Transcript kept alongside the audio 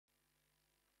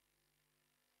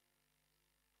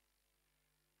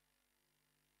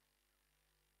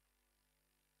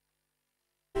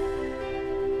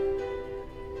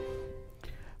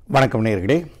வணக்கம்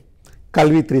நேயர்களே,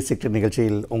 கல்வி 360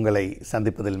 நிகழ்ச்சியில் உங்களை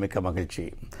சந்திப்பதில் மிக்க மகிழ்ச்சி.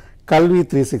 கல்வி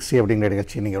 360 அப்படிங்கிற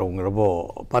நிகழ்ச்சி நீங்கள் உங்களுக்கு ரொம்ப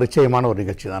பரிச்சயமான ஒரு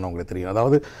நிகழ்ச்சி தான் உங்களுக்கு தெரியும்.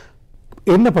 அதாவது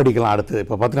என்ன படிக்கலாம் அடுத்து.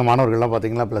 இப்போ பார்த்தீங்கன்னா மாணவர்கள்லாம்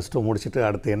பார்த்தீங்கன்னா +2 முடிச்சுட்டு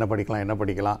அடுத்து என்ன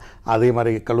படிக்கலாம், அதே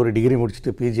மாதிரி கல்லூரி டிகிரி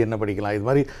முடிச்சுட்டு பிஜி என்ன படிக்கலாம், இது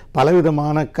மாதிரி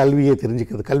பலவிதமான கல்வியை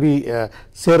தெரிஞ்சுக்கிறது, கல்வி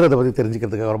சேர்றதை பற்றி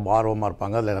தெரிஞ்சுக்கிறதுக்காக ரொம்ப ஆர்வமாக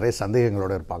இருப்பாங்க. அதில் நிறைய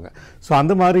சந்தேகங்களோடு இருப்பாங்க. ஸோ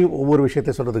அந்த மாதிரி ஒவ்வொரு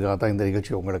விஷயத்தை சொல்கிறதுக்காக தான் இந்த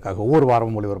நிகழ்ச்சி உங்களுக்காக ஒவ்வொரு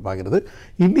வாரமும் ஒளிபரப்பாகிறது.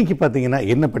 இன்றைக்கி பார்த்தீங்கன்னா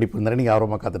என்ன படிப்பு இருந்தாலும் நீங்கள்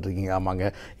ஆர்வமாக காத்துட்ருக்கீங்க.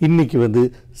 ஆமாங்க, இன்றைக்கி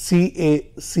CA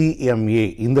CMA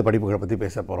இந்த படிப்புகளை பற்றி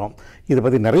பேச போகிறோம். இதை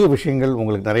பற்றி நிறைய விஷயங்கள்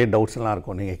உங்களுக்கு நிறைய டவுட்ஸ் எல்லாம்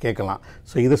இருக்கும், நீங்கள் கேட்கலாம்.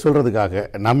 ஸோ இதை சொல்கிறதுக்காக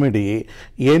நம்மிடையே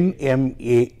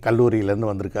NMA கல்லூரியிலேருந்து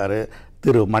வந்திருக்காரு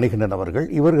திரு மணிகண்டன் அவர்கள்.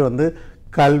 இவர்கள்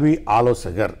கல்வி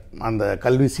ஆலோசகர். அந்த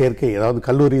கல்வி சேர்க்கை, அதாவது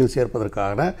கல்லூரியில்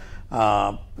சேர்ப்பதற்கான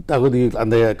தகுதி,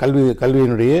 அந்த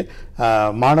கல்வியினுடைய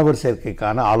மாணவர்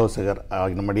சேர்க்கைக்கான ஆலோசகர்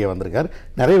நம்முடைய வந்திருக்கார்.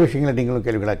 நிறைய விஷயங்களை நீங்களும்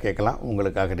கேள்விகளாக கேட்கலாம்.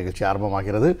 உங்களுக்காக நிகழ்ச்சி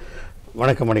ஆரம்பமாகிறது.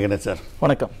 வணக்கம் மணிகண்டன் சார்.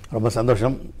 வணக்கம். ரொம்ப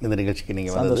சந்தோஷம் இந்த நிகழ்ச்சிக்கு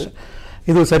நீங்கள் வந்தது.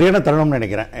 இது சரியான தருணம்னு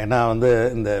நினைக்கிறேன். ஏன்னா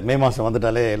இந்த மே மாதம்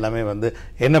வந்துட்டாலே எல்லாமே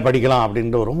என்ன படிக்கலாம்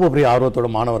அப்படின்ற ரொம்ப பெரிய ஆர்வத்தோட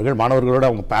மாணவர்களோட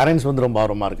அவங்க பேரண்ட்ஸ் ரொம்ப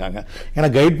ஆர்வமாக இருக்காங்க. ஏன்னா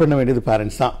கைட் பண்ண வேண்டியது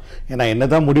பேரண்ட்ஸ் தான். ஏன்னா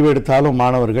என்ன தான் முடிவு எடுத்தாலும்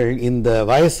மாணவர்கள் இந்த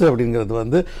வயசு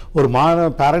அப்படிங்கிறது ஒரு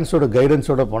பேரண்ட்ஸோட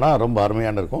கைடன்ஸோட போனால் ரொம்ப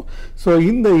அருமையான இருக்கும். ஸோ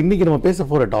இன்றைக்கி நம்ம பேச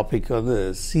போகிற டாபிக்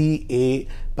CA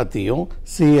பற்றியும்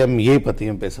CMA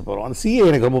பற்றியும் பேச போகிறோம். அந்த CA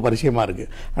எனக்கு ரொம்ப பரிச்சயமாக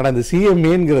இருக்குது. ஆனால் அந்த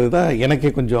CMAங்கிறது தான் எனக்கே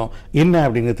கொஞ்சம் என்ன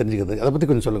அப்படிங்கிறது தெரிஞ்சுக்கிறது. அதை பற்றி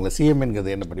கொஞ்சம் சொல்லுங்களேன்.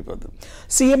 CMAங்கிறது என்ன படிப்பு?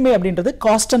 CMA அப்படின்றது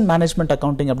காஸ்ட் அண்ட் மேனேஜ்மெண்ட்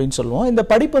அக்கௌண்டிங் அப்படின்னு சொல்லுவோம். இந்த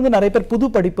படிப்பு நிறைய பேர் புது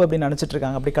படிப்பு அப்படின்னு நினச்சிட்டு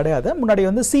இருக்காங்க. அப்படி கிடையாது. முன்னாடி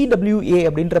CWA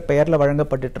அப்படின்ற பெயரில்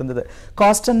வழங்கப்பட்டு இருந்தது.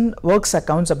 காஸ்ட் அண்ட் ஒர்க்ஸ்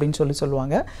அக்கௌண்ட்ஸ் அப்படின்னு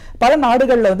சொல்லுவாங்க. பல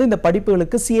நாடுகளில் இந்த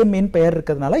படிப்புகளுக்கு CMAன்னு பெயர்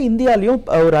இருக்கிறதுனால இந்தியாலையும்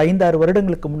ஒரு 5-6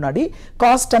 வருடங்களுக்கு முன்னாடி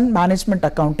காஸ்ட் அண்ட் மேனேஜ்மெண்ட்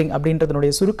அக்கௌண்டிங்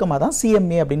அப்படின்றதுடைய சுருக்கமாக தான்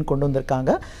CMA அப்படின்னு கொண்டு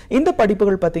வந்திருக்காங்க. இந்த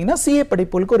படிப்புகள் பார்த்தீங்கன்னா CA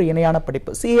படிப்புகளுக்கு ஒரு இணையான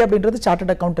படிப்பு. CA அப்படின்றது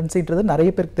சார்ட்டர்ட் அக்கௌண்டன்சின்றது நிறைய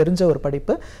பேருக்கு தெரிஞ்ச ஒரு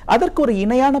படிப்பு. அதற்கு ஒரு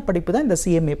இணையான படிப்பு தான் இந்த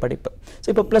CMA படிப்பு. ஸோ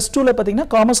இப்போ +2ல பார்த்தீங்கன்னா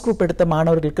காமர்ஸ் குரூப் எடுத்த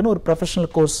மாணவர்களுக்குன்னு ஒரு ப்ரொஃபஷனல்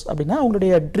கோர்ஸ் அப்படின்னா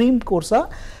அவங்களுடைய ட்ரீம் கோர்ஸாக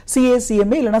CA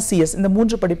CMA இல்லைனா CS இந்த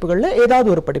 3 படிப்புகளில் ஏதாவது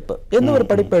ஒரு படிப்பு, எந்த ஒரு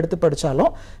படிப்பை எடுத்து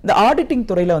படித்தாலும் இந்த ஆடிட்டிங்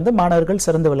துறையில் மாணவர்கள்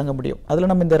சிறந்து விளங்க முடியும். அதில்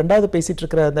நம்ம இந்த 2வது பேசிட்டு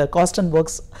இருக்கிற இந்த cost and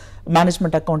works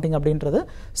management accounting அப்படின்றது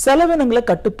செலவினங்களை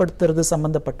கட்டுப்படுத்துறது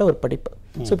சம்பந்தப்பட்ட ஒரு படிப்பு.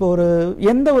 ஸோ இப்போ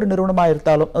எந்த ஒரு நிறுவனமாக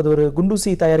இருந்தாலும், அது ஒரு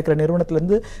குண்டூசி தயாரிக்கிற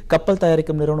நிறுவனத்திலிருந்து கப்பல்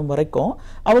தயாரிக்கும் நிறுவனம் வரைக்கும்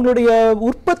அவங்களுடைய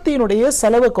உற்பத்தியினுடைய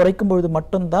செலவை குறைக்கும் பொழுது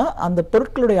மட்டும்தான் அந்த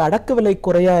பொருட்களுடைய அடக்க விலை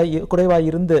குறைவாக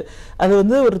இருந்து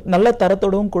அது ஒரு நல்ல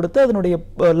தரத்தோடவும் கொடுத்து அதனுடைய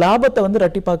லாபத்தை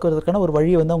இரட்டிப்பாக்குவதற்கான ஒரு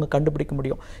வழியை அவங்க கண்டுபிடிக்க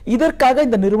முடியும். இதற்காக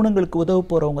இந்த நிறுவனங்களுக்கு உதவ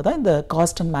போறவங்க தான் இந்த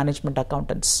cost and management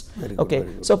accountants. Okay,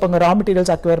 so இப்போ ரா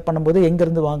மெட்டீரியல்ஸ் அக்வயர் பண்ணும்போது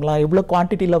எங்கிருந்து வாங்கலாம், எவ்வளவு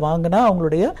குவான்டிட்டியில் வாங்கினா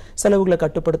அவங்களுடைய செலவுகளை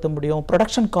கட்டுப்படுத்த முடியும்,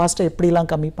 ப்ரொடக்ஷன் காஸ்ட்டை எப்படிலாம்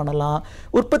கம்மி பண்ணலாம்,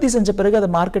 உற்பத்தி செஞ்ச பிறகு அதை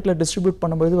மார்க்கெட்டில் டிஸ்ட்ரிபியூட்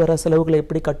பண்ணும்போது வர செலவுகளை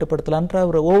எப்படி கட்டுப்படுத்தலான்ற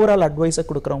ஒரு ஓவரால் அட்வைஸை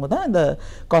கொடுக்குறவங்க தான் இந்த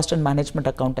காஸ்ட் அண்ட் மேனேஜ்மெண்ட்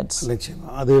அக்கௌண்டன்ட்ஸ்.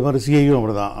 நிச்சயமாக அதே மாதிரி CAயும்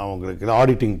அப்படிதான். அவங்களுக்கு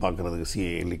ஆடிட்டிங் பார்க்கறதுக்கு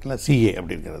CA இல்லைங்களா, CA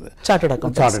அப்படிங்கிறது சார்ட்டர்ட்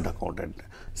அக்கௌண்டன்ட்.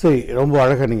 சரி, ரொம்ப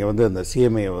அழகாக நீங்கள் அந்த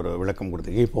CMA ஒரு விளக்கம்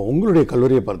கொடுத்தீங்க. இப்போ உங்களுடைய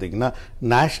கல்லூரியை பார்த்தீங்கன்னா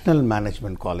நேஷ்னல்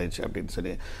மேனேஜ்மெண்ட் காலேஜ் அப்படின்னு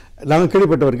சொல்லி நாங்கள்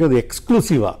கேள்விப்பட்ட வரைக்கும் அது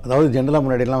எக்ஸ்க்ளூசிவாக, அதாவது ஜென்ரலாக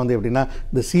முன்னாடிலாம் எப்படின்னா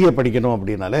இந்த CA படிக்கணும்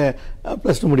அப்படின்னாலே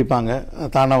 +2 முடிப்பாங்க,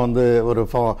 தானாக ஒரு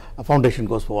ஃபவுண்டேஷன்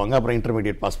கோர்ஸ் போவாங்க, அப்புறம்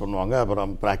இன்டர்மீடியட் பாஸ் பண்ணுவாங்க,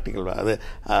 அப்புறம் ப்ராக்டிக்கல் அது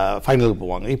ஃபைனலுக்கு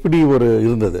போவாங்க, இப்படி ஒரு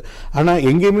இருந்தது. ஆனால்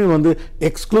எங்கேயுமே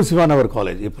எக்ஸ்க்ளூசிவான ஒரு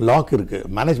காலேஜ் இப்போ லாக்கு இருக்குது,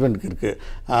 மேனேஜ்மெண்ட்டுக்கு இருக்குது,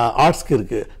 ஆர்ட்ஸ்க்கு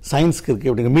இருக்குது, சயின்ஸ்க்கு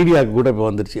இருக்குது, அப்படிங்கிற மீடியாவுக்கு கூட இப்போ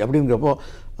வந்துருச்சு. அப்படிங்கிறப்போ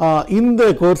இந்த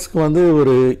கோர்ஸ்க்கு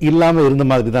ஒரு இல்லாமல் இருந்த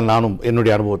மாதிரி தான் நானும்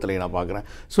என்னுடைய அனுபவத்தில் நான் பார்க்குறேன்.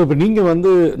 ஸோ இப்போ நீங்கள்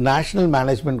நேஷ்னல்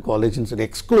மேனேஜ்மெண்ட் காலேஜ்னு சொல்லி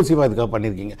எக்ஸ்க்ளூசிவாக இதுக்காக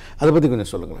பண்ணியிருக்கீங்க. அதை பற்றி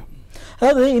கொஞ்சம் சொல்லுங்களேன்.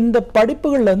 அதாவது இந்த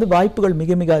படிப்புகளில் வாய்ப்புகள்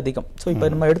மிக மிக அதிகம். ஸோ இப்போ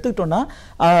நம்ம எடுத்துக்கிட்டோம்னா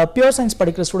பியூர் சயின்ஸ்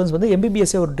படிக்கிற ஸ்டூடெண்ட்ஸ்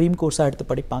MBBS ஒரு ட்ரீம் கோர்ஸாக எடுத்து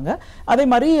படிப்பாங்க. அதே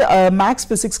மாதிரி மேக்ஸ்,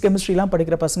 பிசிக்ஸ், கெமிஸ்ட்ரிலாம்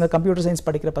படிக்கிற பசங்க, கம்ப்யூட்டர் சயின்ஸ்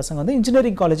படிக்கிற பசங்க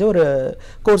இன்ஜினியரிங் காலேஜ் ஒரு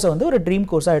கோர்ஸை ஒரு ட்ரீம்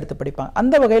கோர்ஸாக எடுத்து படிப்பாங்க.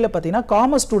 அந்த வகையில் பார்த்தீங்கன்னா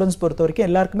காமர்ஸ் ஸ்டூடெண்ட்ஸ் பொறுத்த வரைக்கும்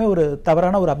எல்லாருக்குமே ஒரு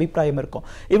தவறான ஒரு அபிப்பிராயம் இருக்கும்.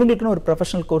 இவங்களுக்குன்னு ஒரு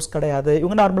ப்ரொஃபஷனல் கோர்ஸ் கிடையாது,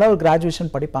 இவங்க நார்மலாக ஒரு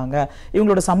கிராஜுவேஷன் படிப்பாங்க,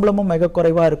 இவங்களோட சம்பளமும் மிக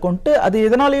குறைவாக இருக்கும்ட்டு அது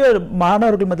எதனாலேயோ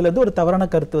மாணவர்கள் மத்தியிலிருந்து ஒரு தவறான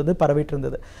கருத்து பரவிட்டு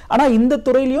இருந்தது. ஆனால் இந்த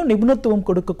துறையிலையும் நிபுணத்துவம்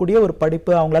கொடுக்கக்கூடிய ஒரு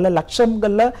படிப்பு, அவங்களால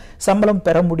லட்சங்கள்ல சம்பளம்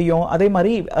பெற முடியும், அதே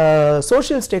மாதிரி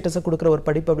சோஷியல் ஸ்டேட்டஸை கொடுக்குற ஒரு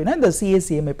படிப்பு அப்படின்னா இந்த CA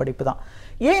CMA படிப்பு தான்.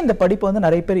 ஏன் இந்த படிப்பு வந்து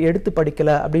நிறைய பேர் எடுத்து படிக்கல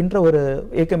அப்படின்ற ஒரு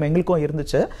ஏக்கம் எங்களுக்கும்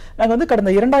இருந்துச்சு. நாங்கள் வந்து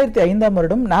கடந்த 2005ஆம்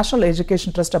வருடம் நேஷனல்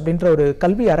எஜுகேஷன் ட்ரஸ்ட் அப்படின்ற ஒரு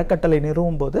கல்வி அறக்கட்டளை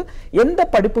நிறுவும் போது எந்த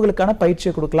படிப்புகளுக்கான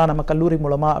பயிற்சியை கொடுக்கலாம் நம்ம கல்லூரி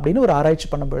மூலமா அப்படின்னு ஒரு ஆராய்ச்சி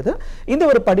பண்ணும்பொழுது இந்த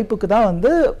ஒரு படிப்புக்கு தான்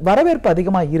வந்து வரவேற்பு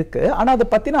அதிகமா இருக்கு. ஆனா அதை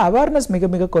பத்தின அவேர்னஸ் மிக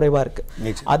மிக குறைவா இருக்கு.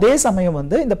 அதே சமயம்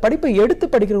வந்து இந்த படிப்பை எடுத்து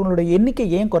படிக்கிறவங்களுடைய எண்ணிக்கை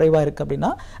ஏன் குறைவா இருக்கு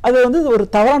அப்படின்னா அது வந்து ஒரு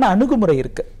தவறான அணுகுமுறை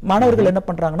இருக்கு. மாணவர்கள் என்ன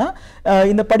பண்றாங்கன்னா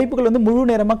இந்த படிப்புகள் வந்து முழு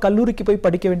நேரமா கல்லூரிக்கு போய்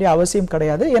படிக்க வேண்டிய அவசியம்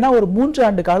கிடையாது. ஏன்னா ஒரு 3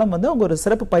 ஆண்டு காலம் வந்து அவங்க ஒரு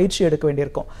சிறப்பு பயிற்சி எடுக்க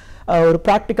வேண்டியிருக்கும், ஒரு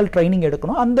பிராக்டிக்கல் ட்ரைனிங்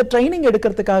எடுக்கணும். அந்த ட்ரைனிங்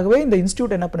எடுக்கிறதுக்காகவே இந்த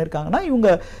இன்ஸ்டியூட் என்ன பண்ணிருக்காங்கன்னா இவங்க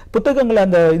புத்தகங்களை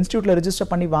அந்த இன்ஸ்டியூட்ல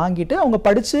ரெஜிஸ்டர் பண்ணி வாங்கிட்டு அவங்க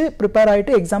படிச்சு ப்ரிப்பேர்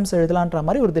ஆயிட்டு எக்ஸாம்ஸ் எழுதலான்ற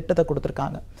மாதிரி ஒரு திட்டத்தை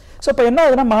கொடுத்திருக்காங்க. ஸோ இப்போ என்ன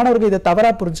ஆகுதுன்னா மாணவர்கள் இதை தவறா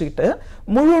புரிஞ்சுக்கிட்டு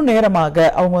முழு நேரமாக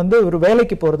அவங்க வந்து ஒரு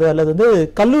வேலைக்கு போறது அல்லது வந்து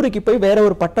கல்லூரிக்கு போய் வேற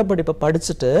ஒரு பட்டப்படிப்பை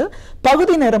படிச்சுட்டு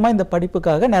பகுதி நேரமா இந்த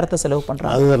படிப்புக்காக நேரத்தை செலவு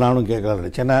பண்றாங்க. அதுதான் நானும் கேட்கலாம்.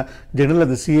 ஏன்னா ஜெனரல்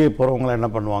அந்த சிஏ போறவங்க என்ன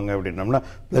பண்ணுவாங்க அப்படின்னம்னா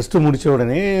 +2 முடிச்ச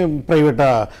உடனே பிரைவேட்டா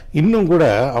இன்னும் கூட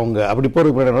அவங்க அப்படி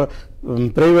போறது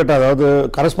பிரைவேட், அதாவது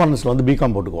கரஸ்பாண்டன்ஸில் வந்து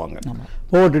பிகாம் போட்டுக்குவாங்க,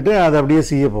 போட்டுட்டு அதை அப்படியே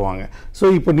சிஏ போவாங்க. ஸோ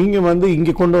இப்போ நீங்கள் வந்து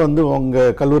இங்கே கொண்டு வந்து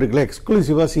உங்கள் கல்லூரிக்குள்ள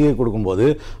எக்ஸ்க்ளூசிவாக சிஏ கொடுக்கும்போது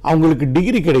அவங்களுக்கு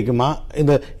டிகிரி கிடைக்குமா?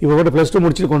 இந்த இப்போ கூட +2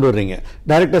 முடிச்சுட்டு கொண்டு வர்றீங்க,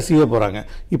 டைரெக்டாக சிஏ போகிறாங்க.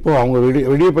 இப்போ அவங்க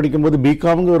வெளியே படிக்கும்போது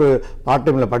பிகாம்னு ஒரு பார்ட்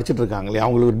டைமில் படிச்சுட்டு இருக்காங்க இல்லையா,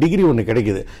 அவங்களுக்கு ஒரு டிகிரி ஒன்று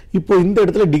கிடைக்குது. இப்போ இந்த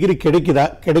இடத்துல டிகிரி கிடைக்குதா,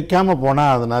 கிடைக்காம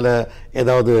போனால் அதனால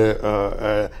ஏதாவது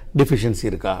டிஃபிஷியன்சி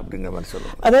இருக்கா அப்படிங்கிற மாதிரி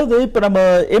சொல்லுவாங்க. அதாவது இப்போ நம்ம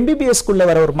எம்பிபிஎஸ்க்குள்ள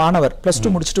வர ஒரு மாணவர்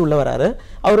 +2 முடிச்சுட்டு உள்ள வராரு,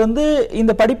 அவர் வந்து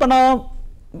இந்த படிப்பனா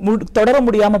தொடர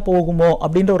முடியாம போகுமோ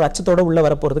அப்படின்ற ஒரு அச்சத்தோட உள்ள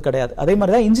வர போறது கிடையாது. அதே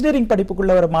மாதிரி தான் இன்ஜினியரிங்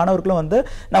படிப்புக்குள்ள வர மாணவர்களும் வந்து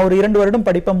நான் ஒரு 2 வருடம்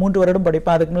படிப்பேன், 3 வருடம்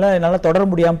படிப்பேன், அதுக்கு மேல என்னால தொடர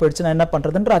முடியாம போயிடுச்சு, நான் என்ன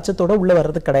பண்றதுன்ற அச்சத்தோட உள்ள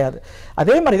வர்றது கிடையாது.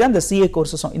 அதே மாதிரி தான் இந்த சிஏ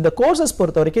கோர்சஸும். இந்த கோர்சஸ்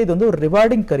பொறுத்த வரைக்கும் இது வந்து ஒரு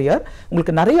ரிவார்டிங் கரியர்.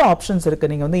 உங்களுக்கு நிறைய ஆப்ஷன்ஸ் இருக்கு.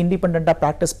 நீங்க வந்து இண்டிபெண்டா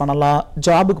பிராக்டிஸ் பண்ணலாம்,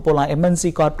 ஜாபுக்கு போகலாம்,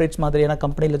 எம்என்சி கார்பரேட்ஸ் மாதிரியான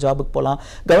கம்பெனில ஜாபுக்கு போகலாம்,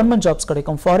 கவர்மெண்ட் ஜாப்ஸ்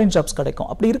கிடைக்கும், ஃபாரின் ஜாப்ஸ் கிடைக்கும்.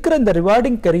 அப்படி இருக்கிற இந்த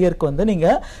ரிவார்டிங் கரியருக்கு வந்து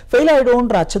நீங்க ஃபெயில்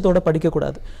ஆயிடும்ன்ற அச்சத்தோட படிக்க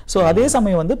கூடாது. ஸோ அதே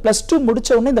சமயம் வந்து +2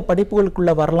 முடிச்ச இந்த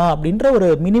படிப்புகளுக்குள்ள வரலாம் அப்படின்ற ஒரு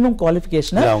மினிமம்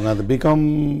குவாலிஃபிகேஷன். அவங்க அந்த பிகாம்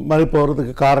மாதிரி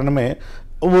போறதுக்கு காரணமே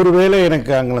ஒருவேளை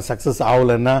எனக்கு அங்கே சக்சஸ்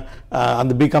ஆகலைன்னா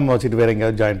அந்த பிகாம் வச்சுட்டு வேற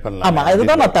எங்கேயாவது ஜாயின் பண்ணலாம். ஆமா,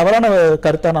 அதுதான் நான் தவறான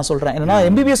கருத்தா நான் சொல்றேன். ஏன்னா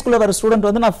எம்பிபிஎஸ் குள்ள வர ஸ்டூடெண்ட்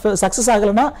வந்து நான் சக்சஸ்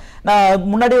ஆகலைன்னா நான்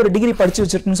முன்னாடி ஒரு டிகிரி படிச்சு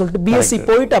வச்சிருக்கேன்னு சொல்லிட்டு பிஎஸ்சி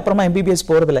போயிட்டு அப்புறமா எம்பிபிஎஸ்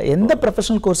போறதில்ல. எந்த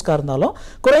ப்ரொஃபஷனல் கோர்ஸ்க்கா இருந்தாலும்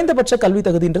குறைந்தபட்ச கல்வி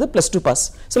தகுதின்றது +2 பாஸ்.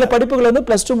 சில படிப்புகள் வந்து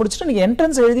 +2 முடிச்சுட்டு நீங்க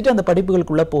என்ட்ரன்ஸ் எழுதிட்டு அந்த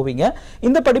படிப்புகளுக்குள்ள போவீங்க.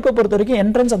 இந்த படிப்பை பொறுத்த வரைக்கும்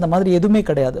என்ட்ரன்ஸ் அந்த மாதிரி எதுவுமே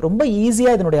கிடையாது. ரொம்ப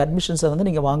ஈஸியா இதனுடைய அட்மிஷன்ஸை வந்து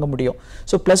நீங்க வாங்க முடியும்.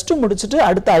 ஸோ +2 முடிச்சுட்டு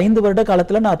அடுத்த 5 வருட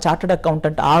காலத்துல நான் சார்ட்டர்ட்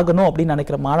அக்கௌண்டன்ட் ஆகணும் அப்படின்னு நினைக்கிற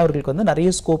மாணவர்களுக்கு வந்து நிறைய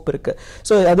ஸ்கோப் இருக்கு.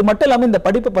 ஸோ அது மட்டும் இல்லாமல் இந்த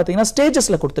படிப்பு பார்த்தீங்கன்னா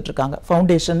ஸ்டேஜஸ்ல கொடுத்துட்டு இருக்காங்க.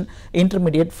 ஃபவுண்டேஷன்,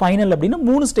 இன்டர்மீடியட், ஃபைனல் அப்படின்னு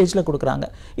 3 ஸ்டேஜ்ல கொடுக்குறாங்க.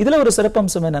 இதுல ஒரு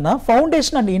சிறப்பம்சம் என்னன்னா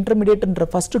ஃபவுண்டேஷன் அண்ட் இன்டர்மீடியட்ன்ற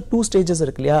ஃபர்ஸ்ட் 2 ஸ்டேஜஸ்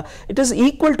இருக்கு இல்லையா, it is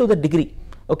equal to the degree.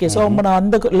 Okay, so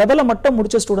அந்த லெவலில் மட்டும்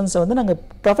முடிச்ச ஸ்டூடெண்ட்ஸை வந்து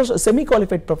நாங்கள் செமி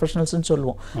குவாலிஃபைட் ப்ரொஃபஷனல்ஸ்னு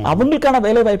சொல்லுவோம். அவங்களுக்கான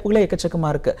வேலை வாய்ப்புகளே எக்கச்சக்கமா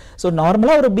இருக்கு. ஸோ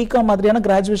நார்மலாக ஒரு பிகாம் மாதிரியான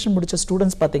கிராஜுவேஷன் முடிச்ச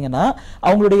ஸ்டூடெண்ட்ஸ் பார்த்தீங்கன்னா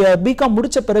அவங்களுடைய பிகாம்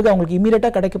முடிச்ச பிறகு அவங்களுக்கு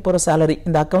இமீடியட்டாக கிடைக்க போகிற சேலரி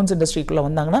இந்த அக்கௌண்ட்ஸ் இண்டஸ்ட்ரிக்குள்ள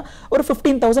வந்தாங்கன்னா ஒரு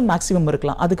 15,000 மேக்ஸிமம்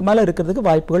இருக்கலாம். அதுக்கு மேலே இருக்கிறதுக்கு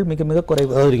வாய்ப்புகள் மிக மிக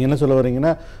குறைவு. நீங்கள் என்ன சொல்ல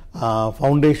வரீங்கன்னா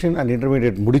ஃபவுண்டேஷன் அண்ட்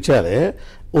இன்டர்மீடியட் முடிச்சாலே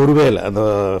ஒருவேளை அந்த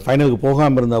ஃபைனலுக்கு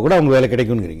போகாம இருந்தா கூட அவங்க வேலை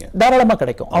கிடைக்கும்ங்கறீங்க. தாராளமா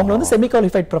கிடைக்கும். அவங்க வந்து செமி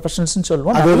குவாலிஃபைட் ப்ரொஃபஷனல்ஸ்னு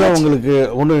சொல்லுவோம். அதுதான் உங்களுக்கு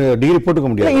ஒன்னு டிகிரி போட்டுக்க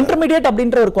முடியாது. இன்டர்மீடியட்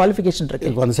அப்படின்ற ஒரு குவாலிஃபிகேஷன்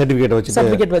இருக்கு. அந்த சர்டிபிகேட்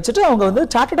வச்சுட்டு அவங்க வந்து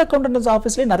சார்ட்டர்ட் அக்கவுண்டன்ட்ஸ்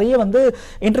ஆபீஸ்லயே நிறைய வந்து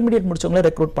இன்டர்மீடியட் முடிச்சவங்கள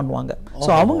ரெக்ரூட் பண்ணுவாங்க. சோ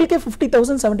அவங்களுக்கே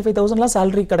 50,000 75,000லாம்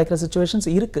salary கிடைக்கிற சிச்சுவேஷன்ஸ்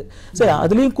இருக்கு. சரி,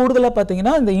 அதுலயும் கூடுதலா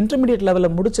பாத்தீங்கன்னா இந்த இன்டர்மீடியட்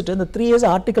லெவல்ல முடிச்சிட்டு இந்த 3 இயர்ஸ்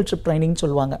ஆர்டிகல்ஷிப் ட்ரைனிங்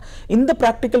சொல்லுவாங்க. இந்த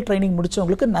பிராக்டிகல் ட்ரைனிங்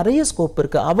முடிச்சவங்களுக்கு நிறைய ஸ்கோப்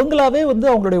இருக்கு. அவங்களாவே வந்து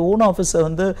அவங்களுடைய ஓன் ஆபீஸை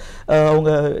வந்து அவங்க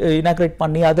இனாகிரேட்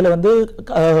பண்ணி அதுல வந்து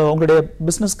அவங்களுடைய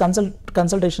பிசினஸ்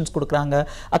கன்சல்டேஷன்ஸ் கொடுக்குறாங்க,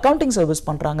 அக்கவுண்டிங் சர்வீஸ்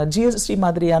பண்றாங்க, ஜிஎஸ்டி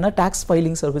மாதிரியான டாக்ஸ்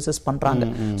ஃபைலிங் சர்வீசஸ் பண்றாங்க.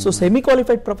 ஸோ செமி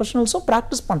குவாலிஃபைட் ப்ரொஃபஷனல்ஸும்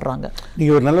ப்ராக்டிஸ் பண்றாங்க.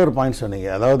 நீங்க ஒரு நல்ல ஒரு பாயிண்ட் சொன்னீங்க.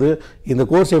 அதாவது இந்த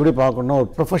கோர்ஸ் எப்படி பார்க்கணும், ஒரு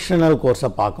ப்ரொஃபஷனல்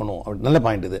கோர்ஸாக பார்க்கணும். நல்ல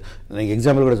பாயிண்ட் இது. நீங்கள்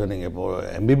எக்ஸாம்பிள் கூட சொன்னீங்க. இப்போ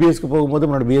எம்பிபிஎஸ்க்கு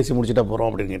போகும்போது முன்னாடி பிஎஸ்சி முடிச்சுட்டா போகிறோம்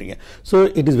அப்படின்னு கேட்டீங்க. So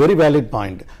it is very valid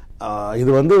point.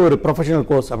 இது வந்து ஒரு ப்ரொஃபஷனல்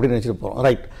கோர்ஸ் அப்படின்னு நினச்சிட்டு போகிறோம்.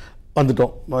 ரைட்,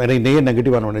 வந்துட்டோம், நிறைய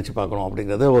நெகட்டிவான நினச்சி பார்க்கணும்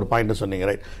அப்படிங்கிறது ஒரு பாயிண்ட் சொன்னீங்க.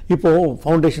 ரைட், இப்போது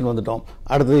ஃபவுண்டேஷன் வந்துட்டோம்,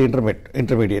 அடுத்தது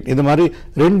இன்டர்மீடியட், இந்த மாதிரி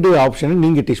 2 ஆப்ஷனை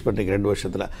நீங்கள் டீச் பண்ணுறீங்க 2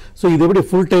 வருஷத்தில். ஸோ இது எப்படி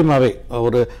ஃபுல் டைமாகவே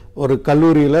ஒரு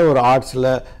கல்லூரியில் ஒரு ஆர்ட்ஸில்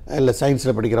இல்லை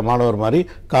சயின்ஸில் படிக்கிற மாணவர் மாதிரி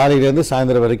காலையிலேருந்து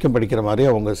சாயந்தரம் வரைக்கும் படிக்கிற மாதிரி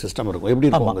அவங்க சிஸ்டம் இருக்கும். எப்படி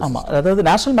இருக்கும்? ஆமாம், அதாவது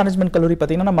நேஷனல் மேனேஜ்மெண்ட் கல்லூரி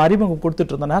பார்த்தீங்கன்னா நம்ம அறிமுகம்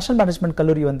கொடுத்துட்டு இருந்தோம். நேஷனல் மேனேஜ்மெண்ட்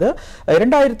கல்லூரி வந்து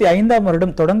 2005ஆம்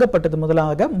வருடம் தொடங்கப்பட்டது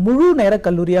முதலாக முழு நேர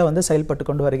கல்லூரியாக வந்து செயல்பட்டு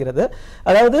கொண்டு வருகிறது.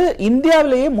 அதாவது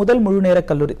இந்தியாவிலேயே முதல் முழுநேர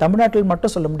கல்லூரி. தமிழ்நாட்டில்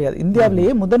மட்டும் சொல்ல முடியாது,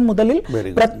 இந்தியாவிலேயே முதலில்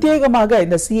பிரத்யேகமாக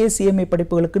இந்த CA CMA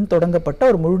படிப்புகளுக்கு தொடங்கப்பட்ட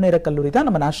ஒரு முழுநேர கல்லூரி தான்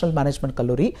நம்ம நேஷனல் மேனேஜ்மெண்ட்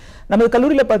கல்லூரி. நம்ம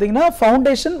கல்லூரியில பாத்தீங்கன்னா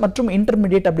ஃபவுண்டேஷன் மற்றும்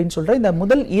இன்டர்மீடியேட் அப்படின்னு சொல்ற இந்த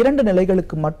முதல் 2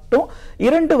 நிலைகளுக்கு மட்டும்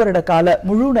 2 வருட கால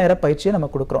முழு நேர பயிற்சியை நம்ம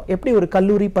கொடுக்கிறோம். எப்படி ஒரு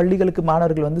கல்லூரி பள்ளிகளுக்கு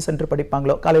மாணவர்கள் வந்து சென்று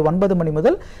படிப்பாங்களோ காலை 9 மணி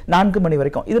முதல் 4 மணி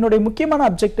வரைக்கும். இதனுடைய முக்கியமான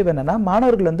அப்ஜெக்டிவ் என்னன்னா,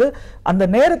 மாணவர்கள் வந்து அந்த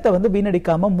நேரத்தை வந்து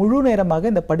வீணடிக்காம முழு நேரமாக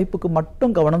இந்த படிப்புக்கு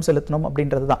மட்டும் கவனம் செலுத்தணும்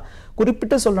அப்படின்றதுதான்.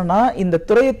 குறிப்பிட்டு சொல்லணும்னா இந்த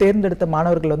துறையை தேர்ந்தெடுத்த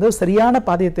மாணவர்கள் வந்து சரியான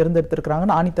பாதையை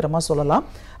தேர்ந்தெடுத்திருக்கிறாங்கன்னு ஆணித்தரமா சொல்லலாம்.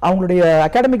 அவங்களுடைய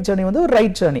அகாடமிக் ஜர்னி வந்து ஒரு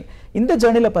ரைட் ஜர்னி. இந்த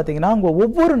ஜர்னில பாத்தீங்கன்னா அவங்க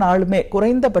ஒவ்வொரு நாளுமே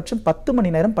குறைந்தபட்சம் 10 மணி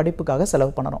நேரம் படிப்புக்காக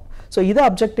செலவு பண்ணணும். ஸோ இதை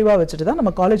அப்ஜெக்டிவா வச்சுட்டு தான்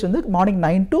நம்ம காலேஜ் வந்து மார்னிங்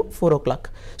 9 to 4 o'clock.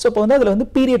 ஸோ இப்போ வந்து அதில் வந்து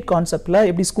பீரியட் கான்செப்ட்ல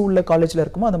எப்படி ஸ்கூல்ல காலேஜ்ல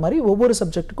இருக்குமோ அந்த மாதிரி ஒவ்வொரு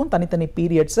சப்ஜெக்ட்டுக்கும் தனித்தனி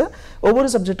பீரியட்ஸ், ஒவ்வொரு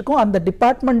சப்ஜெக்ட்டுக்கும் அந்த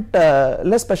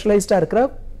டிபார்ட்மெண்ட்ல ஸ்பெஷலைஸ்டா இருக்கிற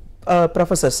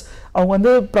ப்ரொஃபசர்ஸ் அவங்க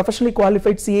வந்து ப்ரொஃபஷனலி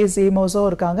குவாலிஃபைட் CA CMOஸும்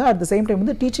இருக்காங்க. அட் த சேம் டைம்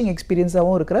வந்து டீச்சிங்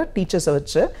எக்ஸ்பீரியன்ஸாகவும் இருக்கிற டீச்சர்ஸை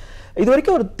வச்சு இது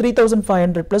வரைக்கும் ஒரு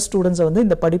 3500+ ஸ்டூடெண்ட்ஸை வந்து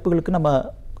இந்த படிப்புகளுக்கு நம்ம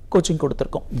கோச்சிங்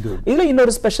கொடுத்திருக்கோம். இதுல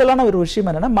இன்னொரு ஸ்பெஷலான ஒரு விஷயம்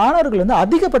என்னன்னா, மாணவர்கள் வந்து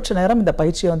அதிகபட்ச நேரம் இந்த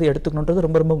பயிற்சியை வந்து எடுத்துக்கணும்ன்றது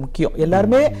ரொம்ப ரொம்ப முக்கியம்.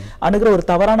 எல்லாருமே அணுகிற ஒரு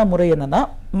தவறான முறை என்னன்னா,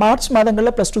 மார்ச்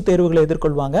மாதங்கள்ல +2 தேர்வுகளை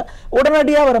எதிர்கொள்வாங்க,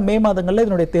 உடனடியா வர மே மாதங்கள்ல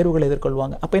இதனுடைய தேர்வுகளை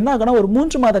எதிர்கொள்வாங்க. அப்ப என்ன ஆகுனா ஒரு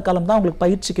 3 மாத காலம் தான் உங்களுக்கு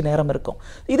பயிற்சிக்கு நேரம் இருக்கும்.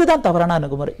 இதுதான் தவறான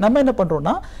அணுகுமுறை. நம்ம என்ன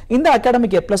பண்றோம்னா, இந்த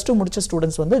அகாடமிக் +2 முடிச்ச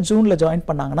ஸ்டூடெண்ட்ஸ் வந்து ஜூன்ல ஜாயின்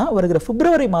பண்ணாங்கன்னா வருகிற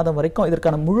பிப்ரவரி மாதம் வரைக்கும்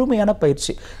இதற்கான முழுமையான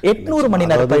பயிற்சி 800 மணி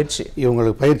நேர பயிற்சி.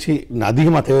 இவங்களுக்கு பயிற்சி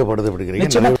அதிகமாக தேவைப்படுது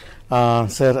அப்படிங்கிறீங்க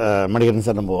சார். மணிகண்டன்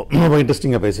சார், நம்ம ரொம்ப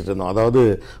இன்ட்ரெஸ்டிங்காக பேசிட்டு இருந்தோம். அதாவது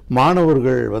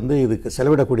மாணவர்கள் வந்து இதுக்கு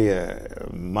செலவிடக்கூடிய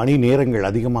மணி நேரங்கள்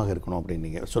அதிகமாக இருக்கணும் அப்படின்னு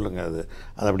நீங்கள் சொல்லுங்கள்.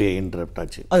 அது அப்படியே இன்டரப்ட்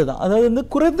ஆச்சு. அதுதான், அதாவது வந்து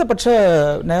குறைந்தபட்ச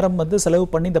நேரம் வந்து செலவு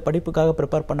பண்ணி இந்த படிப்புக்காக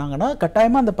ப்ரிப்பேர் பண்ணாங்கன்னா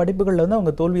கட்டாயமாக அந்த படிப்புகளில் வந்து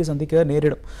அவங்க தோல்வியை சந்திக்க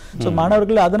நேரிடும். ஸோ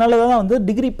மாணவர்கள் அதனால தான் வந்து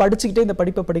டிகிரி படிச்சுக்கிட்டே இந்த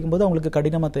படிப்பை படிக்கும்போது அவங்களுக்கு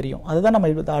கடினமாக தெரியும். அதுதான்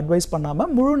நம்ம அட்வைஸ்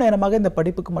பண்ணாமல் முழு நேரமாக இந்த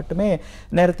படிப்புக்கு மட்டுமே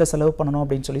நேரத்தை செலவு பண்ணணும்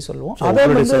அப்படின்னு சொல்லுவோம்.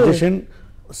 அதோட சஜஷன்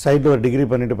சைடுல ஒரு டிகிரி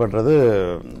பண்ணிட்டு பண்றது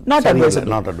நாட் அட்வைஸ்.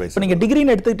 இப்போ நீங்க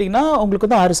டிகிரின்னு எடுத்துக்கிட்டீங்கன்னா உங்களுக்கு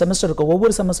வந்து 6 செமஸ்டர் இருக்கும்.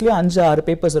 ஒவ்வொரு செமஸ்டர்லயும் 5-6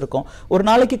 பேப்பர்ஸ் இருக்கும். ஒரு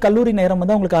நாளைக்கு கல்லூரி நேரம்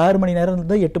வந்து உங்களுக்கு 6 மணி நேரம்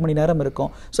இருந்து 8 மணி நேரம் இருக்கும்.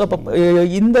 ஸோ அப்போ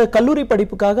இந்த கல்லூரி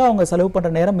படிப்புக்காக அவங்க செலவு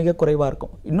பண்ற நேரம் மிக குறைவா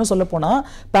இருக்கும். இன்னும் சொல்ல போனா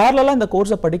பேரலா இந்த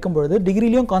கோர்ஸை படிக்கும் பொழுது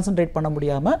டிகிரிலையும் கான்சென்ட்ரேட் பண்ண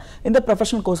முடியாம இந்த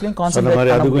ப்ரொஃபஷனல் கோர்ஸ்லயும் கான்சென்ட்ரேட்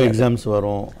பண்ண முடியாது. எக்ஸாம்ஸ்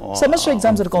வரும், செமஸ்டர்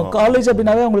எக்ஸாம்ஸ் இருக்கும். காலேஜ்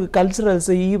அப்படினாவே உங்களுக்கு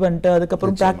கல்ச்சரல்ஸ், ஈவென்ட்,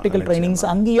 அதுக்கப்புறம் பிராக்டிகல் ட்ரைனிங்ஸ்,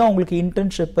 அங்கேயும் உங்களுக்கு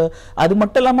இன்டர்ன்ஷிப், அது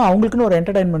மட்டும் இல்லாம அவங்களுக்குன்னு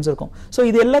ஒரு இருக்கும். சோ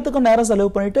இது எல்லாத்துக்கும் நேரம் செலவு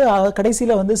பண்ணிட்டு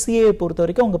கடைசியில வந்து CA பொறுத்த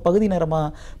வரைக்கும் அவங்க பகுதி நேரமா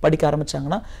படிக்க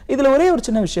ஆரம்பிச்சாங்கன்னா இதுல ஒரே ஒரு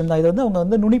சின்ன விஷயம் தான். இது வந்து அவங்க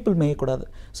வந்து நுனிப்புல் மேயக்கூடாது.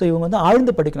 சோ இவங்க வந்து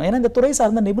ஆழ்ந்து படிக்கணும். ஏன்னா இந்த துறை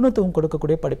சார்ந்த நிபுணத்துவம்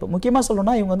கொடுக்கக்கூடிய படிப்பு. முக்கியமா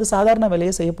சொல்லணும்னா இவங்க வந்து சாதாரண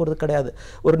வேலையை செய்ய போறது கிடையாது.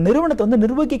 ஒரு நிறுவனத்தை வந்து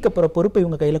நிர்வகிக்க போற பொறுப்பை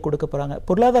இவங்க கையில கொடுக்க போறாங்க.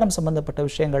 பொருளாதாரம் சம்பந்தப்பட்ட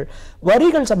விஷயங்கள்,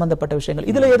 வரிகள் சம்பந்தப்பட்ட விஷயங்கள்,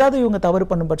 இதுல ஏதாவது இவங்க தவறு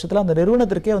பண்ணும் பட்சத்துல அந்த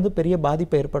நிறுவனத்திற்கே வந்து பெரிய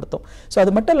பாதிப்பை ஏற்படுத்தும். சோ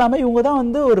அது மட்டும் இல்லாம இவங்க தான்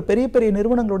வந்து ஒரு பெரிய பெரிய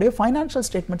நிறுவனங்களுடைய ஃபைனான்சியல்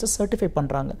ஸ்டேட்மெண்ட்ஸ் சர்டிஃபை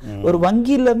பண்றாங்க. ஒரு வங்கியில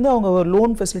இருந்து அவங்க ஒரு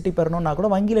லோன் ஃபெசிலிட்டி பெறணும்னா கூட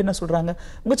வங்கியில என்ன சொல்றாங்க,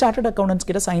 உங்க சார்ட்டர்ட் அக்கவுண்டன்ட்ஸ்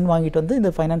கிட்ட சைன் வாங்கிட்டு வந்து இந்த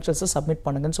ஃபைனான்சியல்ஸை சப்மிட்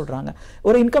பண்ணுங்கன்னு சொல்றாங்க.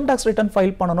 ஒரு இன்கம் டாக்ஸ் ரிட்டர்ன்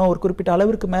ஃபைல் பண்ணணும், ஒரு குறிப்பிட்ட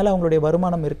அளவுக்கு மேல அவங்களுடைய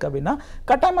வருமானம் இருக்கு அப்படின்னா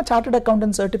கட்டாயமா சார்ட்டர்ட்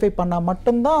அக்கவுண்டன்ட் சர்டிஃபை பண்ணா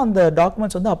மட்டும்தான் அந்த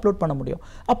டாக்குமெண்ட்ஸ் வந்து அப்லோட் பண்ண முடியும்.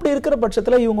 அப்படி இருக்கிற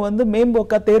பட்சத்துல இவங்க வந்து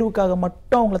மேம்போக்கா தேர்வுக்காக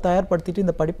மட்டும் அவங்களை தயார்படுத்திட்டு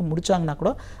இந்த படிப்பு முடிச்சாங்கன்னா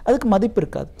கூட அதுக்கு மதிப்பு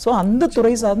இருக்காது. ஸோ அந்த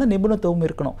துறை சார்ந்த நிபுணத்துவம்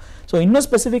இருக்கணும். ஸோ இன்னும்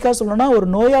ஸ்பெசிஃபிக்கா சொல்லணும்னா ஒரு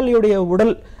நோயாளியுடைய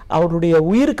உடல் அவருடைய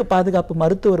உயிருக்கு பாதுகாப்பு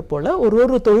மருத்துவர் போல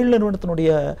ஒரு தொழில் நிறுவனத்தினுடைய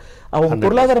அவங்க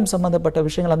பொருளாதாரம் சம்பந்தப்பட்ட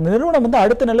விஷயங்கள் அந்த நிறுவனம் வந்து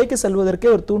அடுத்த நிலைக்கு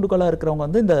செல்வதற்கே ஒரு தூண்டுகோலா இருக்கிறவங்க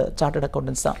வந்து இந்த சார்ட்டர்ட்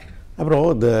அக்கவுண்டன்ட்ஸ் தான். அப்புறம்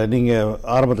நீங்கள்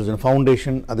ஆரம்பத்தில்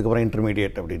ஃபவுண்டேஷன், அதுக்கப்புறம்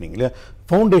இன்டர்மீடியேட் அப்படின்னீங்களே,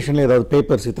 ஃபவுண்டேஷனில் ஏதாவது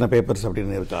பேப்பர்ஸ், இத்தனை பேப்பர்ஸ்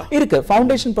அப்படின்னு இருக்கா? இருக்கு.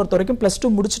 ஃபவுண்டேஷன் பொறுத்த வரைக்கும் +2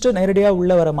 முடிச்சுட்டு நேரடியாக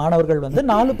உள்ள வர மாணவர்கள் வந்து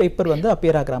 4 பேப்பர் வந்து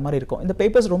அப்பியர் ஆகிற மாதிரி இருக்கும். இந்த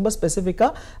பேப்பர்ஸ் ரொம்ப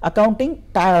ஸ்பெசிஃபிக்காக accounting,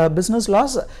 business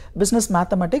loss, business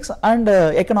mathematics and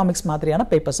economics மாதிரியான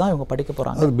பேப்பர்ஸ் தான் இவங்க படிக்க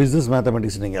போறாங்க. அது பிசினஸ்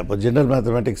மேத்தமெட்டிக்ஸ் நீங்கள் அப்போ ஜெனரல்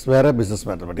மேத்தமெட்டிக்ஸ் வேற, பிசினஸ்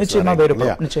மேத்தமெட்டிக்ஸ் நிச்சயமா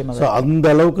இருக்கும். நிச்சயமா அந்த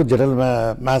அளவுக்கு ஜெனரல்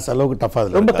மேத்ஸ் அளவுக்கு டஃபா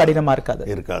ரொம்ப கடினமா இருக்காது.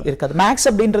 மேக்ஸ்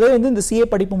அப்படின்றதே வந்து இந்த CA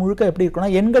படிப்பு முழுக்க எப்படி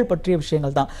இருக்குன்னா எண்கள் பற்றிய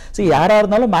விஷயங்கள் தான். சரி, யாரா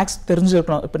இருந்தாலும் மேக்ஸ்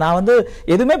தெரிஞ்சிருக்கணும். இப்போ நான் வந்து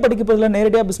எதுவுமே படிக்க போதில்லை,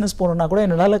 நேரடியாக பிசினஸ் போகணும்னா கூட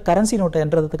என்னால கரன்சி நோட்டை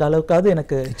என்றதுக்கு அளவுக்காவது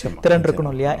எனக்கு திறன்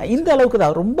இருக்கணும் இல்லையா? இந்த அளவுக்கு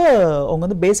தான் ரொம்ப அவங்க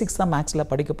வந்து பேசிக்ஸ் தான் மேக்ஸ்ல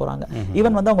படிக்க போறாங்க.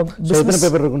 ஈவன் வந்து அவங்க பிசினஸ்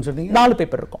பேப்பர் இருக்குன்னு சொன்னீங்க, 4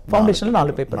 பேப்பர் இருக்கும். ஃபவுண்டேஷன்ல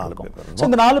 4 பேப்பர் இருக்கும். சோ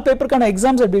இந்த 4 பேப்பருக்கான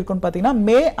எக்ஸாம்ஸ் எப்படி இருக்குன்னு பாத்தீங்கன்னா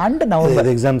மே அண்ட் நவம்பர்.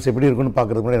 எக்ஸாம்ஸ் எப்படி இருக்குன்னு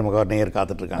பாக்குறதுக்கு முன்னாடி நமக்கு ஒரு நேயர்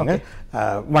காத்துட்டு இருக்காங்க.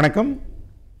 வணக்கம்.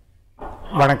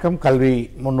 வணக்கம். கல்வி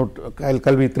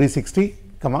 360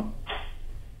 கமா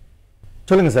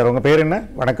சொல்லுங்க சார், உங்க பேர் என்ன?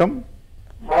 வணக்கம்.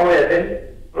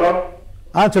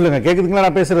 சொல்லுங்க, கேக்குதுங்களா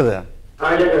நான் பேசுறது?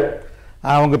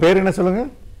 உங்க பேர் என்ன சொல்லுங்க?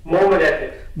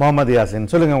 முகமது யாசின்.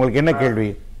 சொல்லுங்க, உங்களுக்கு என்ன கேள்வி?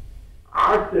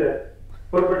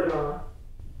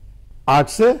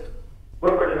 ஆர்ட்ஸ்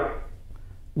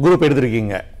குரூப்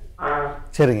எடுத்திருக்கீங்க.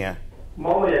 சரிங்க.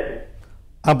 முகமது யாசின்.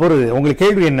 புரியுது. உங்களுக்கு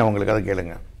கேள்வி என்ன? உங்களுக்கு அதை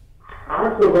கேளுங்க.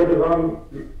 ஆர்ட்ஸ் படிச்சிருக்கோம்.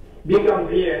 BCom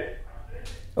CA.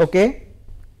 Okay.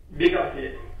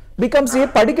 BCom CA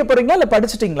படிக்க போறீங்களா இல்ல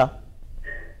படிச்சிட்டீங்களா?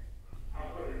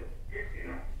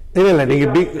 இல்ல நீங்க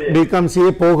பிகாம்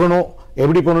சிஏ போகணும்,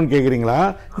 எப்படி போகணும்னு கேக்குறீங்களா?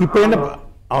 இப்போ என்ன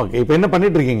ஓகே, இப்போ என்ன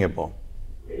பண்ணிட்டு இருக்கீங்க? இப்போ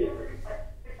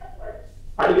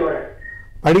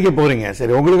படிக்க போறீங்க.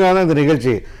 சரி, உங்களுக்காக தான் இந்த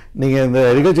நிகழ்ச்சி. நீங்க இந்த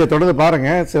நிகழ்ச்சியை தொடர்ந்து பாருங்க.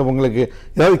 சரி, உங்களுக்கு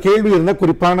ஏதாவது கேள்வி இருந்தா,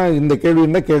 குறிப்பான இந்த கேள்வி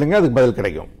இருந்தா கேளுங்க, அதுக்கு பதில்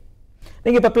கிடைக்கும்.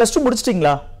 நீங்க இப்ப +2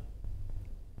 முடிச்சிட்டீங்களா?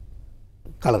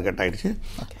 கலர் கட் ஆயிடுச்சு.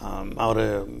 அவர்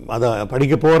அதை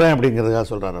படிக்க போகிறேன் அப்படிங்கிறதுக்காக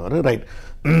சொல்கிறார் அவர். ரைட்,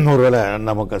 ஒருவேளை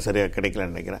நமக்கு சரியாக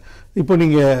கிடைக்கலன்னு நினைக்கிறேன். இப்போ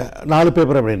நீங்கள் 4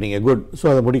 பேப்பர் அப்படின்னீங்க, குட். ஸோ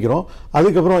அதை முடிக்கிறோம்.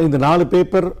 அதுக்கப்புறம் இந்த 4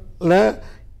 பேப்பரில்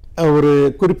ஒரு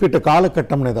குறிப்பிட்ட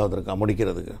காலகட்டம்னு ஏதாவது இருக்கா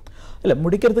முடிக்கிறதுக்கு? இல்ல,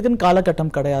 முடிக்கிறதுக்குன்னு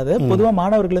காலகட்டம் கிடையாது. பொதுவாக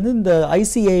மாணவர்கள் வந்து இந்த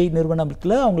ICA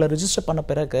நிறுவனத்தில் அவங்கள ரிஜிஸ்டர் பண்ண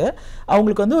பிறகு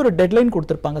அவங்களுக்கு வந்து ஒரு டெட்லைன்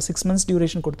கொடுத்துருப்பாங்க, 6 months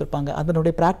டியூரேஷன் கொடுத்துருப்பாங்க.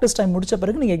 அதனுடைய ப்ராக்டிஸ் டைம் முடிச்ச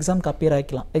பிறகு நீங்கள் எக்ஸாம்க்கு அப்பியர்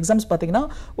ஆகிக்கலாம். எக்ஸாம்ஸ் பார்த்தீங்கன்னா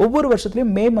ஒவ்வொரு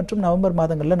வருஷத்துலையும் மே மற்றும் நவம்பர்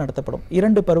மாதங்களில் நடத்தப்படும்.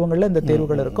 2 பருவங்களில் இந்த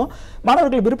தேர்வுகள் இருக்கும்.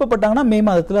 மாணவர்கள் விருப்பப்பட்டாங்கன்னா மே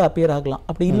மாதத்தில் அப்பியர் ஆகலாம்.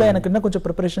 அப்படி இல்லை, எனக்கு இன்னும் கொஞ்சம்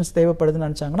ப்ரிப்பரேஷன்ஸ் தேவைப்படுதுன்னு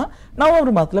நினச்சாங்கன்னா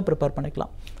நவம்பர் மாதத்தில் ப்ரிப்பேர்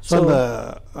பண்ணிக்கலாம். ஸோ அந்த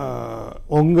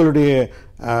உங்களுடைய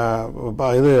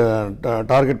இது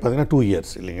டார்கெட் பார்த்தீங்கன்னா 2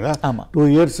 years இல்லைங்களா? 2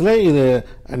 yearsல இது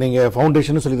நீங்கள்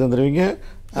ஃபவுண்டேஷன் சொல்லி தந்துடுவீங்க,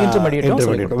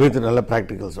 இன்டர்மீடியட் வித் நல்ல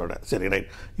ப்ராக்டிகல்ஸோட. சரி, ரைட்.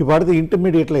 இப்போ அடுத்து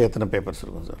இன்டர்மீடியட்ல எத்தனை பேப்பர்ஸ்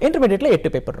இருக்கும் சார்? இன்டர்மீடியட்ல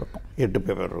 8 பேப்பர் இருக்கும். 8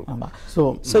 பேப்பர் இருக்கும்.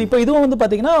 ஸோ இப்போ இதுவும் வந்து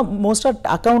பார்த்தீங்கன்னா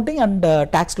மோஸ்ட்டாக அக்கௌண்டிங் அண்ட்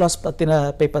டாக்ஸ் லாஸ் பற்றின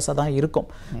பேப்பர்ஸாக தான் இருக்கும்.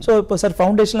 ஸோ இப்போ சார்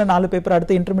ஃபவுண்டேஷனில் 4 பேப்பர்,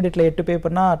 அடுத்து இன்டர்மீடியட்ல 8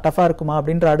 பேப்பர்னா டஃபாக இருக்குமா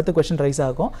அப்படின்ற அடுத்த கொஸ்டின் ரைஸ்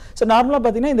ஆகும். ஸோ நார்மலாக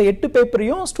பார்த்தீங்கன்னா இந்த 8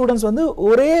 பேப்பரையும் ஸ்டூடெண்ட்ஸ் வந்து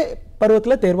ஒரே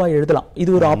பருவத்தில் தேர்வாக எழுதலாம்.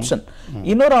 இது ஒரு ஆப்ஷன்.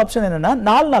 இன்னொரு ஆப்ஷன் என்னன்னா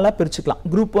 4 நாளாக பிரிச்சுக்கலாம்.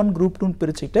 குரூப் 1 குரூப் 2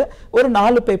 பிரிச்சுட்டு ஒரு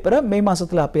 4 பேப்பரை மே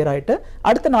மாசத்துல அப்பியர் ஆயிட்டு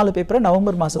அடுத்த 4 பேப்பரை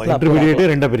நவம்பர் மாசத்துல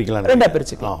ரெண்டா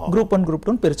பிரிச்சுக்கலாம். குரூப் 1 குரூப்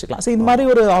 2 பிரிச்சுக்கலாம். இந்த மாதிரி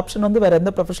ஒரு ஆப்ஷன் வந்து வேற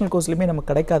எந்த ப்ரொஃபஷனல் கோர்ஸ்லயுமே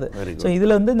நமக்கு கிடைக்காது. ஸோ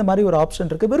இதுல வந்து இந்த மாதிரி ஒரு ஆப்ஷன்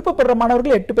இருக்கு. விருப்பப்படுற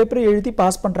மாணவர்கள் 8 பேப்பரை எழுதி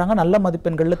பாஸ் பண்றாங்க, நல்ல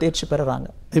மதிப்பெண்கள்ல தேர்ச்சி பெறுறாங்க.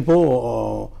 இப்போ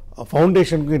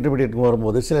ஃபவுண்டேஷனுக்கும் இன்டர்மீடியட்டுக்கும்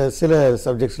வரும்போது சில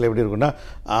சப்ஜெக்ட்ஸில் எப்படி இருக்குன்னா,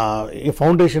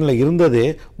 ஃபவுண்டேஷனில் இருந்ததே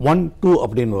 1, 2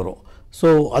 அப்படின்னு வரும். ஸோ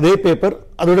அதே பேப்பர்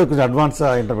அதோட கொஞ்சம்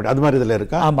அட்வான்ஸாக இன்டர்மீடியட் அது மாதிரி இதில்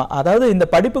இருக்கா? ஆமாம், அதாவது இந்த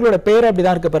படிப்புகளோட பேர்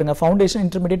அப்படிதான் இருக்கு பாருங்க. ஃபவுண்டேஷன்,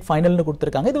 இன்டர்மீடியட், ஃபைனல்னு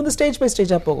கொடுத்துருக்காங்க. இது வந்து ஸ்டேஜ் பை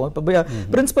ஸ்டேஜாக போகும். இப்போ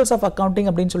பிரின்சிபல்ஸ் ஆஃப் அக்கௌண்டிங்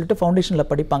அப்படின்னு சொல்லிட்டு ஃபவுண்டேஷனில்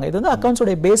படிப்பாங்க. இது வந்து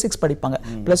அக்கௌண்ட்ஸோட பேசிக்ஸ் படிப்பாங்க.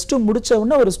 +2 முடிச்ச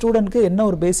உடனே ஒரு ஸ்டூடெண்ட்க்கு என்ன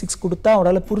ஒரு பேசிக்ஸ் கொடுத்தா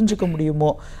அவரால் புரிஞ்சுக்க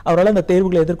முடியுமோ, அவரால் அந்த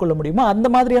தேர்வுகளை எதிர்கொள்ள முடியுமோ, அந்த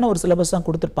மாதிரியான ஒரு சிலபஸ் தான்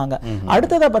கொடுத்துருப்பாங்க.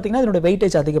 அடுத்ததாக பார்த்தீங்கன்னா இதனுடைய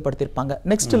வெயிட்டேஜ் அதிகப்படுத்திருப்பாங்க.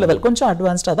 நெக்ஸ்ட் லெவல் கொஞ்சம்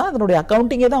அட்வான்ஸ்டாக தான் அதனுடைய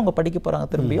அக்கௌண்டிங்கே தான் அவங்க படிக்க போறாங்க.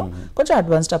 திரும்பியும் கொஞ்சம்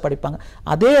அட்வான்ஸ்டாக படிப்பாங்க.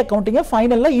 அதே அக்கௌண்டிங்கை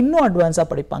ஃபைனலில் இன்னும் அட்வான்ஸாக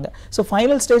படிப்பாங்க. ஸோ ஃபைனல்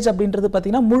ஸ்டேஜ் அப்படின்றது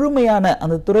பார்த்தீங்கன்னா முழுமையான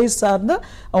அந்த துறை சார்ந்த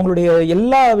அவங்களுடைய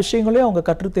எல்லா விஷயங்களையும் அவங்க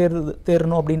கற்று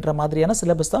தேரணும் அப்படின்ற மாதிரியான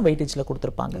சிலபஸ் தான் வெயிட்டேஜில்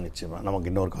கொடுத்துருப்பாங்க. நிச்சயமா. நமக்கு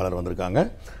இன்னொரு காலர் வந்திருக்காங்க.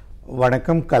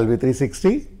 வணக்கம், கல்வி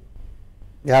 360.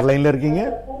 யார் லைன்ல இருக்கீங்க?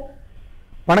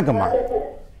 வணக்கம்மா.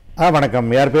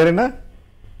 வணக்கம். யார் பேர் என்ன?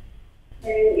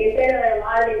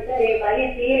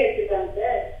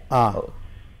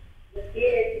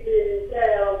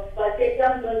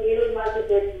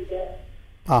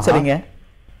 சரிங்க.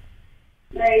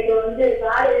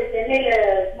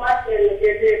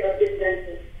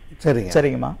 சரிங்க.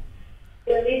 சரிங்கம்மா.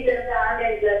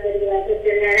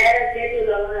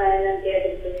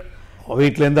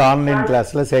 வீட்டில இருந்து ஆன்லைன்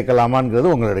கிளாஸ்ல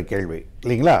சேர்க்கலாமாங்கிறது உங்களோட கேள்வி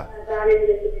இல்லைங்களா?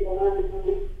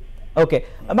 ஓகே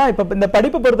அம்மா, இப்ப இந்த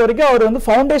படிப்பு பொறுத்த வரைக்கும் அவர் வந்து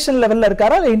ஃபவுண்டேஷன் லெவல்ல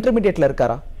இருக்காரா இல்ல இன்டர்மீடியட்ல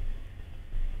இருக்காரா?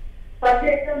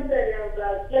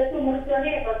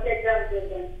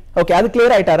 ஓகே, அது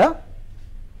கிளியர் ஆயிட்டாரா?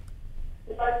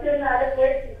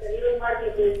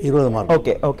 20 மார்க்.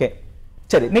 ஓகே ஓகே,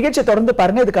 சரி. நிகழ்ச்சியை தொடர்ந்து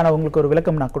பாருங்க, இதுக்கான உங்களுக்கு ஒரு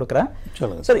விளக்கம் நான் கொடுக்குறேன்.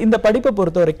 சார், இந்த படிப்பை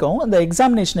பொறுத்த வரைக்கும் இந்த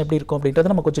எக்ஸாமினேஷன் எப்படி இருக்கும்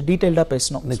அப்படின்றத நம்ம கொஞ்சம் டீடைல்டா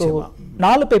பேசணும்.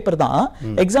 4 பேப்பர் தான்.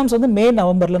 எக்ஸாம்ஸ் வந்து மே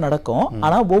நவம்பர்ல நடக்கும்.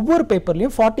 ஆனா ஒவ்வொரு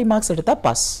பேப்பர்லயும் 40 மார்க்ஸ் எடுத்தா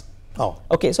பாஸ்.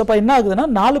 ஓகே, சோ இப்போ என்ன ஆகுதுன்னா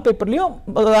 4 பேப்பர்லயும்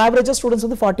ஆவரேஜா ஸ்டூடண்ட்ஸ்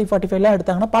வந்து 40-45 எல்லாம்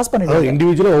எடுத்தாங்கன்னா பாஸ் பண்ணிடுவாங்க.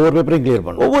 இண்டிவிஜுவலா ஒவ்வொரு பேப்பரையும் கிளியர்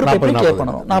பண்ணனும். ஒவ்வொரு பேப்பரையும் கிளியர்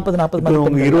பண்ணனும். 40-40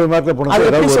 மதிப்பெண்கள். 20 மார்க்ல போனா அது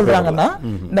எப்படி சொல்றாங்கன்னா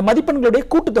இந்த மதிப்பெண்களுடைய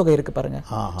கூட்டுத்தொகை இருக்கு பாருங்க.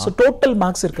 சோ டோட்டல்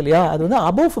மார்க்ஸ் இருக்கு இல்லையா, அது வந்து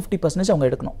above 50% அவங்க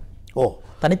எடுக்கணும்.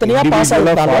 தனித்தனியா பாஸ்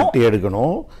ஆயிட்டாலும் 40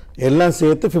 எடுக்கணும், எல்லாம்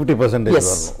சேர்த்து 50%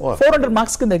 வரணும். 400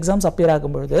 மார்க்ஸ்க்கு இந்த எக்ஸாம்ஸ் அப்பியர்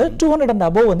ஆகும்போது 200 and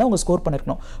above வந்து அவங்க ஸ்கோர்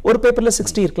பண்ணிருக்கணும். ஒரு பேப்பர்ல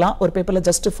 60 இருக்கலாம், ஒரு பேப்பர்ல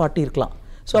ஜஸ்ட் 40 இருக்கலாம்.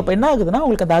 ஸோ அப்போ என்ன ஆகுதுன்னா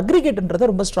உங்களுக்கு அந்த அக்ரிகேட்ன்றதை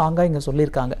ரொம்ப ஸ்ட்ராங்காக இங்கே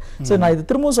சொல்லியிருக்காங்க. ஸோ நான் இது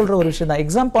திரும்பவும் சொல்கிற ஒரு விஷயம் தான்.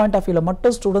 எக்ஸாம் பாயிண்ட் ஆஃப் வியூவில்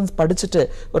மட்டும் ஸ்டூடெண்ட்ஸ் படிச்சுட்டு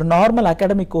ஒரு நார்மல்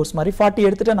அகாடமிக் கோர்ஸ் மாதிரி 40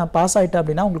 எடுத்துட்டு நான் பாஸ் ஆகிட்டேன்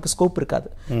அப்படின்னா உங்களுக்கு ஸ்கோப் இருக்காது.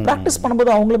 ப்ராக்டிஸ்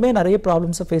பண்ணும்போது அவங்களுமே நிறைய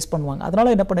ப்ராப்ளம்ஸை ஃபேஸ் பண்ணுவாங்க.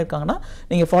 அதனால என்ன பண்ணியிருக்காங்கன்னா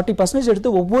நீங்கள் 40%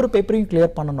 எடுத்து ஒவ்வொரு பேப்பரையும்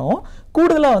கிளியர் பண்ணணும்.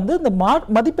 கூடுதலாக வந்து இந்த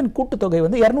மதிப்பெண் கூட்டுத்தொகை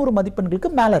வந்து 200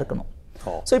 மதிப்பெண்களுக்கு மேலே இருக்கணும்.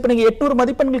 ஸோ இப்போ நீங்கள் 800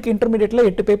 மதிப்பெண்களுக்கு இன்டர்மீடியட்டில்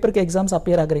 8 பேப்பருக்கு எக்ஸாம்ஸ்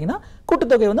அப்பியர் ஆகுறீங்கன்னா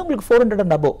கூட்டுத்தொகை வந்து உங்களுக்கு 400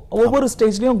 and above. ஒவ்வொரு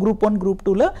ஸ்டேஜ்லையும் குரூப் 1 குரூப்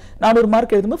 2ல 400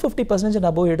 மார்க் எழுதும்போது 50% and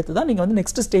above எடுத்து தான் நீங்கள் வந்து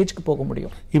நெக்ஸ்ட் ஸ்டேஜ்க்கு போக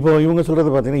முடியும். இப்போ இவங்க சொல்றது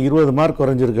பார்த்தீங்கன்னா 20 மார்க்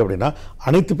குறைஞ்சிருக்கு அப்படின்னா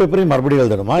அனைத்து பேப்பரையும் மறுபடியும்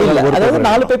எழுதணுமா? அதாவது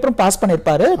 4 பேப்பரும் பாஸ்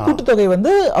பண்ணிருப்பாரு, கூட்டுத்தொகை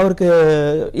வந்து அவருக்கு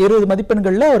 20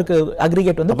 மதிப்பெண்கள்ல அவருக்கு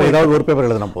அக்ரிகேட் வந்து ஏதாவது ஒரு பேப்பர்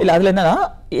எழுதணும். இல்ல அதுல என்னன்னா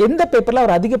எந்த பேப்பர்ல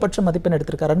அவர் அதிகபட்ச மதிப்பெண்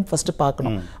எடுத்திருக்காருன்னு ஃபர்ஸ்ட்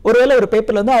பார்க்கணும். ஒருவேளை ஒரு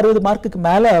பேப்பர்ல வந்து 60 மார்க்குக்கு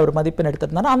மேல அவர் மதிப்பெண்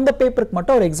எடுத்திருந்தாரு அந்த பேப்பருக்கு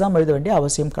மட்டும் அவர் எக்ஸாம் எழுத வேண்டிய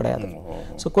அவசியம் கிடையாது.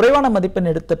 ஸோ குறைவான மதிப்பெண்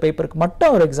எடுத்த பேப்பருக்கு மட்டும்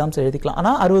அவர் எக்ஸாம்ஸ் எழுதிக்கலாம்.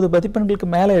 ஆனா 60 மதிப்பெண்களுக்கு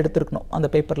மேல எடுத்திருக்கணும் அந்த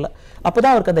பேப்பர்ல,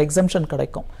 அப்பதான் அவருக்கு அந்த எக்ஸம்ஷன்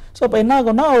கிடைக்கும். ஸோ அப்போ என்ன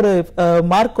ஆகும்னா ஒரு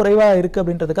மார்க் குறைவா இருக்கு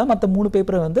அப்படின்றதுக்காக மற்ற 3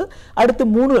 பேப்பரை வந்து அடுத்து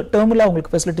 3 டேர்ம்ல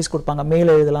அவங்களுக்கு ஃபெசிலிட்டிஸ் கொடுப்பாங்க. மேல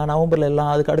எழுதலாம், நவம்பர்ல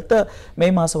எல்லாம், அதுக்கு அடுத்த மே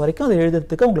மாசம் வரைக்கும் அதை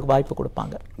எழுதுறதுக்கு உங்களுக்கு வாய்ப்பு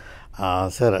கொடுப்பாங்க.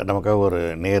 சார் நமக்காக ஒரு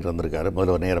நேர் வந்திருக்காரு,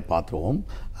 முதல்ல ஒரு நேரை பார்த்துருவோம்.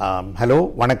 ஹலோ,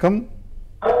 வணக்கம்.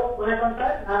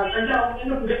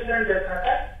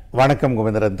 வணக்கம்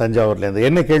கோவிந்தரன், தஞ்சாவூர்லேருந்து.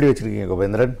 என்ன கேள்வி வச்சிருக்கீங்க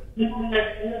கோவிந்தரன்?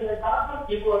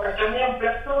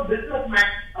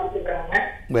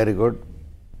 Very good.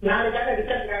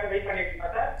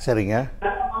 சரிங்க,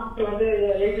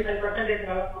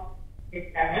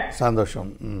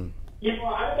 சந்தோஷம். இப்போ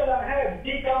அடுத்ததாக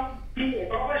பிகாம்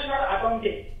ப்ரொஃபஷனல்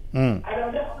அக்கவுண்டிங் அது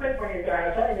வந்து அப்ளை பண்ணிருக்காங்க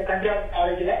சார் இந்த தஞ்சாவூர்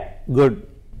காலேஜ்ல. குட்.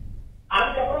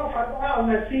 அதுக்கப்புறம் ஃபர்தரா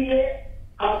அவங்க சிஏ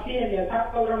சிஎம்ஏ சார்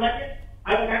சொல்ற மாதிரி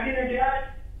அது கண்டினியூட்டியா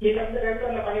இதை வந்து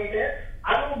ரெகுலர்ல பண்ணிட்டு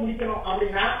அதுவும் முடிக்கணும்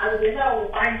அப்படின்னா அதுக்கு என்ன ஒரு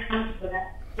பாயிண்ட்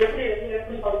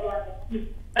எப்படி படிக்கலாம்?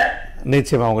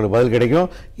 நிச்சயமா உங்களுக்கு பதில் கிடைக்கும்.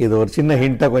 இது ஒரு சின்ன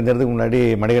ஹிண்டா கொஞ்ச நேரத்துக்கு முன்னாடி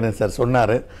மணிகண்டன் சார்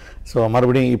சொன்னார். ஸோ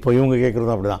மறுபடியும் இப்போ இவங்க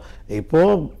கேட்குறதும் அப்படிதான்.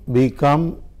 இப்போது பிகாம்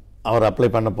அவர் அப்ளை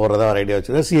பண்ண போகிறதா ஒரு ஐடியா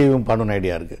வச்சுருக்கா, சிஏவும் பண்ணணும்னு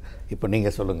ஐடியா இருக்குது. இப்போ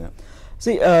நீங்கள் சொல்லுங்கள்.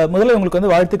 முதல்ல உங்களுக்கு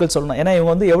வந்து வாழ்த்துக்கள் சொல்லணும். ஏன்னா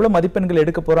இவங்க வந்து எவ்வளவு மதிப்பெண்கள்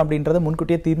எடுக்க போறோம் அப்படின்றத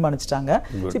முன்கூட்டியே தீர்மானிச்சிட்டாங்க.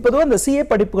 பொதுவாக இந்த சிஏ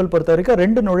படிப்புகள் பொறுத்த வரைக்கும்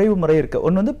 2 நுழைவு முறை இருக்கு.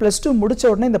 ஒன்று வந்து +2 முடிச்ச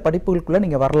உடனே இந்த படிப்புகளுக்குள்ள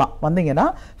நீங்க வரலாம். வந்தீங்கன்னா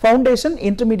ஃபவுண்டேஷன்,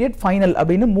 இன்டர்மீடியட், ஃபைனல்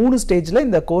அப்படின்னு 3 ஸ்டேஜ்ல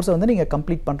இந்த கோர்ஸை வந்து நீங்க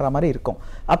கம்ப்ளீட் பண்ற மாதிரி இருக்கும்.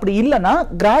 அப்படி இல்லைன்னா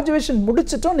கிராஜுவேஷன்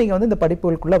முடிச்சிட்டும் நீங்க வந்து இந்த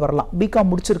படிப்புகளுக்குள்ள வரலாம்.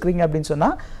 பிகாம் முடிச்சிருக்கீங்க அப்படின்னு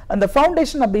சொன்னா அந்த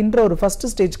ஃபவுண்டேஷன் அப்படின்ற ஒரு ஃபர்ஸ்ட்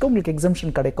ஸ்டேஜ்க்கு உங்களுக்கு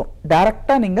எக்ஸம்ஷன் கிடைக்கும்.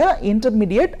 டைரக்டா நீங்க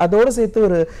இன்டர்மீடியட் அதோட சேர்த்து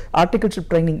ஒரு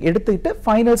ஆர்டிகல்ஷிப் ட்ரைனிங் எடுத்துக்கிட்டு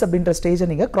ஃபைனல்ஸ் அப்படின்ற ஸ்டேஜை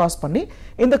நீங்க கிராஸ் பண்ணி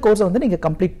இந்த கோர்ஸை வந்து நீங்க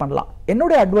கம்ப்ளீட் பண்ணலாம்.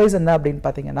 என்னோட அட்வைஸ் என்ன அப்படின்னு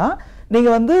பாத்தீங்கன்னா, நீங்க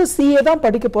வந்து சிஏ தான்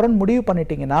படிக்க போறேன்னு முடிவு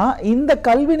பண்ணிட்டீங்கன்னா இந்த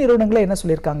கல்வி நிறுவனங்களை என்ன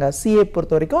சொல்லியிருக்காங்க, சிஏ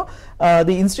பொறுத்த வரைக்கும்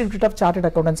தி institute of chartered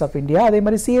accountants of India, அதே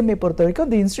மாதிரி சிஎம்ஏ பொறுத்த வரைக்கும்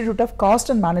தி institute of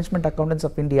cost and management accountants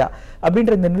of India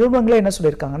அப்படின்ற இந்த நிறுவனங்களை என்ன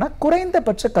சொல்லியிருக்காங்கன்னா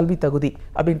குறைந்தபட்ச கல்வி தகுதி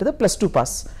அப்படின்றது +2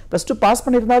 பாஸ். +2 பாஸ்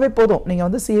பண்ணியிருந்தாவே போதும், நீங்க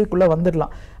வந்து சிஏக்குள்ள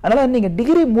வந்துடலாம். அதனால நீங்க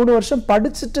டிகிரி 3 வருஷம்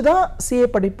படிச்சுட்டு தான் சிஏ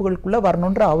படிப்புகளுக்குள்ள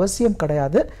வரணுன்ற அவசியம்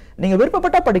கிடையாது. நீங்க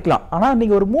விருப்பப்பட்டா படிக்கலாம். ஆனா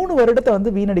நீங்க ஒரு 3 வருடத்தை வந்து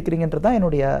வீணடிக்கிறீங்கன்றது தான்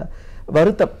என்னுடைய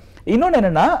வருத்தம். இன்னொன்று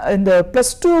என்னன்னா, இந்த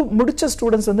 +2 முடிச்ச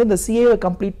ஸ்டூடெண்ட்ஸ் வந்து இந்த சிஏ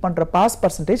கம்ப்ளீட் பண்ற பாஸ்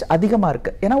பர்சன்டேஜ் அதிகமா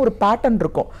இருக்கு. ஏன்னா ஒரு பேட்டர்ன்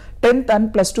இருக்கும். 10th and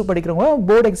 +2 படிக்கிறவங்க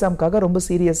போர்டு எக்ஸாமுக்காக ரொம்ப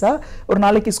சீரியஸா ஒரு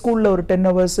நாளைக்கு ஸ்கூல்ல ஒரு 10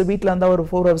 hours, வீட்டில் இருந்தால் ஒரு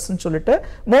 4 hours சொல்லிட்டு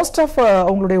மோஸ்ட் ஆஃப்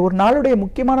அவங்களுடைய ஒரு நாளுடைய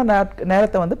முக்கியமான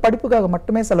நேரத்தை வந்து படிப்புக்காக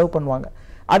மட்டுமே செலவு பண்ணுவாங்க.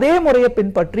 அதே முறையை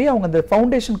பின்பற்றி அவங்க அந்த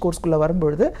ஃபவுண்டேஷன் கோர்ஸ்க்குள்ள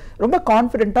வரும்பொழுது ரொம்ப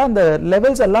கான்ஃபிடென்ட்டா அந்த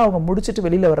லெவல்ஸ் எல்லாம் அவங்க முடிச்சுட்டு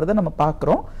வெளியில வர்றதை நம்ம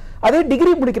பார்க்குறோம். அதே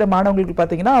டிகிரி முடிக்கிற மாணவங்களுக்கு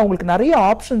பார்த்தீங்கன்னா அவங்களுக்கு நிறைய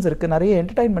ஆப்ஷன்ஸ் இருக்கு, நிறைய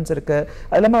என்டர்டைன்மெண்ட்ஸ் இருக்கு.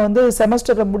 அது இல்லாமல் வந்து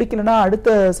செமஸ்டரை முடிக்கலன்னா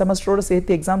அடுத்த செமஸ்டரோட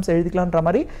சேர்த்து எக்ஸாம்ஸ் எழுதிக்கலான்ற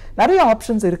மாதிரி நிறைய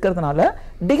ஆப்ஷன்ஸ் இருக்கிறதுனால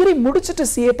டிகிரி முடிச்சுட்டு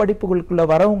சிஏ படிப்புகளுக்குள்ள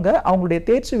வரவங்க அவங்களுடைய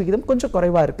தேர்ச்சி விகிதம் கொஞ்சம்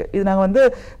குறைவா இருக்கு. இது நாங்கள் வந்து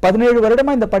 17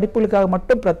 வருடமா இந்த படிப்புகளுக்காக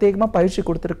மட்டும் பிரத்யேகமா பயிற்சி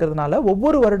கொடுத்துருக்கிறதுனால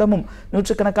ஒவ்வொரு வருடமும்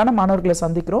நூற்றுக்கணக்கான மாணவர்களை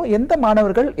சந்திக்கிறோம். எந்த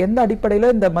மாணவர்கள் எந்த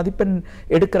அடிப்படையில் இந்த மதிப்பெண்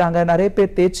எடுக்கிறாங்க, நிறைய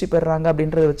பேர் தேர்ச்சி பெறாங்க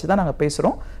அப்படின்றத வச்சு தான் நாங்கள்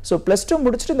பேசுறோம். ஸோ +2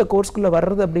 முடிச்சுட்டு இந்த கோர்ஸ்க்குள்ள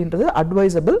வர்றது அப்படின்னு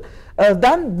அட்வைசபிள்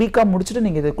தான் பிகாம் முடிச்சுட்டு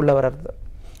நீங்க இதுக்குள்ள வர்றது.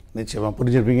 நிச்சயமா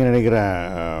புரிஞ்சிருப்பீங்கன்னு நினைக்கிறேன்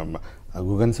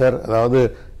குகன் சார். அதாவது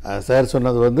சார்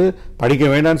சொன்னது வந்து படிக்க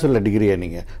வேண்டாம்னு சொல்ல டிகிரியை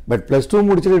நீங்கள், பட் +2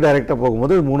 முடிச்சுட்டு டைரெக்டாக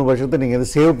போகும்போது 3 வருஷத்தை நீங்கள்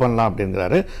வந்து சேவ் பண்ணலாம்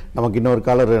அப்படிங்கிறாரு. நமக்கு இன்னொரு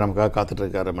காலர் நமக்காக காத்துட்டு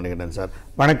இருக்காரு மணிகண்டன் சார்.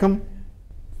 வணக்கம்.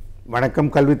 வணக்கம்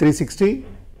கல்வி 360.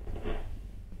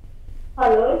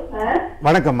 Hello sir.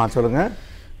 வணக்கம்மா, சொல்லுங்க.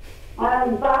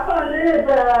 பாப்பா வந்து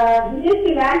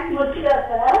பிஎஸ்சி மேத்ஸ் முடிச்சிட்டா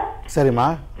சார். சரிம்மா.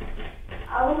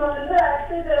 அவங்க வந்து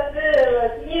அடுத்தது வந்து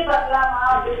சிஏ பண்ணலாமா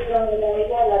அப்படிங்கிற ஒரு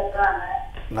ஐடியாவில் இருக்காங்க.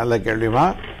 நல்ல கேள்விமா,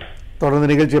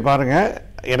 தொடர்ந்து நிகழ்ச்சியை பாருங்க.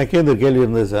 எனக்கே இந்த கேள்வி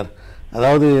இருந்தது சார்.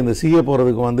 அதாவது இந்த சிஏ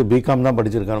போகிறதுக்கு வந்து பிகாம் தான்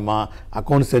படிச்சிருக்கணுமா,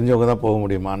 அக்கௌண்ட்ஸ் தெரிஞ்சவங்க தான் போக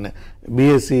முடியுமான்னு.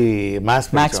 பிஎஸ்சி மேத்ஸ்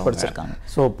படிச்சிருக்காங்க.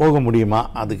 ஸோ போக முடியுமா,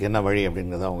 அதுக்கு என்ன வழி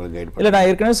அப்படிங்கிறத அவங்களுக்கு கைட் இல்லை, நான்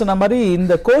ஏற்கனவே சொன்ன மாதிரி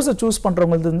இந்த கோர்ஸை சூஸ்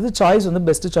பண்ணுறவங்களுக்கு வந்து சாய்ஸ் வந்து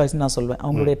பெஸ்ட் சாய்ஸ் நான் சொல்வேன்.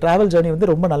 அவங்களுடைய டிராவல் ஜேர்னி வந்து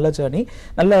ரொம்ப நல்ல ஜேர்னி,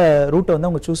 நல்ல ரூட்டை வந்து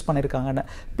அவங்க சூஸ் பண்ணியிருக்காங்கன்னு.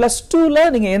 +2ல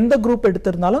நீங்கள் எந்த குரூப்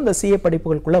எடுத்திருந்தாலும் இந்த சிஏ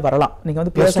படிப்புகளுக்குள்ள வரலாம். நீங்கள்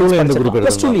வந்து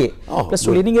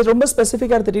 +2 நீங்கள் ரொம்ப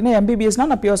ஸ்பெசிஃபிக்காக எடுத்துட்டீங்கன்னா எம்பிபிஎஸ்னா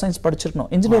நான் பியூர் சயின்ஸ்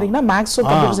படிச்சிருக்கணும், இன்ஜினியரிங்னா மேக்ஸ்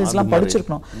கம்ப்யூட்டர் சயின்ஸ்லாம்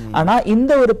படிச்சிருக்கணும். ஆனால்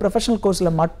இந்த ஒரு ப்ரொஃபஷனல்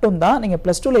கோர்ஸில் மட்டும்தான் நீங்கள்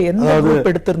 +2ல எந்த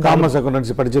குரூப்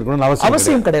எடுத்திருந்தாலும் படிச்சிருக்கணும்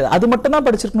அவசியம் கிடையாது. அது மட்டும் தான்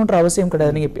படிச்சிருக்கணும்ன்ற அவசியம்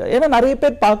கிடையாது. நீங்க ஏன்னா நிறைய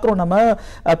பேர் பார்க்குறோம், நம்ம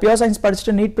பியூர் சயின்ஸ்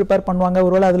படிச்சுட்டு நீட் ப்ரிப்பேர் பண்ணுவாங்க,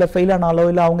 ஒருவேளை அதில் ஃபெயில் ஆனாலோ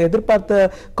இல்லை அவங்க எதிர்பார்த்த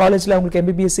காலேஜில் அவங்களுக்கு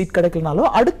எம்பிபிஎஸ் சீட் கிடைக்கலனாலோ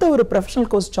அடுத்த ஒரு ப்ரொஃபஷனல்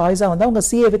கோர்ஸ் சாய்ஸாக வந்து அவங்க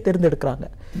சிஏவை தேர்ந்தெடுக்கிறாங்க.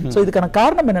 ஸோ இதுக்கான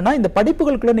காரணம் என்னன்னா, இந்த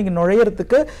படிப்புகளுக்குள்ள நீங்க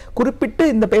நுழையறதுக்கு குறிப்பிட்டு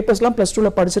இந்த பேப்பர்ஸ்லாம் +2ல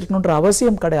படிச்சிருக்கணும்ன்ற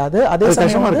அவசியம் கிடையாது. அதே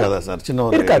சமயம்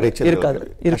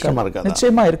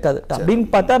நிச்சயமா இருக்காது. அப்படின்னு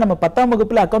பார்த்தா நம்ம 10ஆம்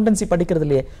வகுப்புல அக்கௌண்டன்சி படிக்கிறது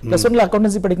இல்லையே, +1ல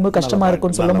அக்கௌண்டன்சி படிக்கும்போது கஷ்டமா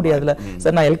இருக்கும்னு சொல்ல முடியாதுல்ல.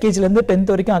 சார் நான் எல்கேஜில இருந்து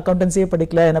 10th வரைக்கும் அக்கௌண்டன்சியே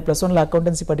படிக்கல, என்ன +1ல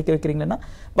அக்கௌண்டன்சி படிக்க வைக்கிறீங்கன்னா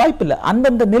வாய்ப்பு இல்லை.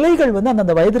 அந்தந்த நிலைகள் வந்து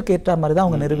அந்தந்த வயதிற்கு ஏற்ற மாதிரி தான்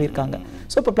அவங்க நிறுவியிருக்காங்க.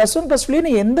 ஸோ இப்போ +1 +2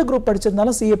 நீ எந்த குரூப்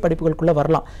படிச்சிருந்தாலும் சிஏ படிப்புகளுக்குள்ள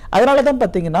வரலாம். அதனால தான்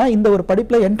பார்த்தீங்கன்னா இந்த ஒரு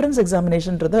படிப்புல என்ட்ரன்ஸ்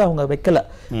எக்ஸாமினேஷன்ன்றது அவங்க வைக்கல.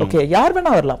 ஓகே, யார்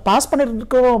வேணா வரலாம். பாஸ்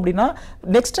பண்ணிருக்கோம் அப்படின்னா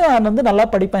நெக்ஸ்ட் நான் வந்து நல்லா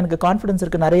படிப்பேன், எனக்கு கான்ஃபிடன்ஸ்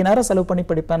இருக்கு, நிறைய நேரம் செலவு பண்ணி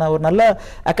படிப்பேன், நான் ஒரு நல்ல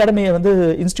அகாடமியை வந்து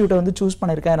இன்ஸ்டியூட்டை வந்து சூஸ்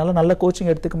பண்ணியிருக்கேன், அதனால நல்ல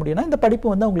கோச்சிங் எடுத்துக்க முடியும்னா இந்த படிப்பு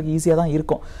வந்து உங்களுக்கு ஈஸியாக தான்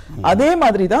இருக்கும். அதே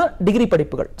மாதிரி தான் டிகிரி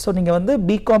படிப்புகள். ஸோ நீங்க வந்து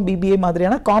பிகாம் பிபிஏ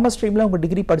மாதிரியான காமர்ஸ் ஸ்ட்ரீம்ல உங்க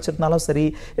டிகிரி படிச்சிருந்தாலும் சரி,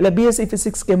 இல்ல பிஎஸ்சி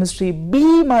பிசிக்ஸ் கெமிஸ்ட்ரி பி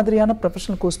மாதிரியான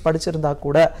ப்ரொஃபஷனல் கோர்ஸ் படிச்சிருந்தா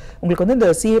கூட உங்களுக்கு வந்து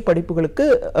இந்த சிஏ படிப்புகளுக்கு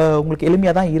உங்களுக்கு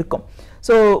எளிமையா தான் இருக்கும்.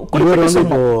 சோ பிஎஸ்சி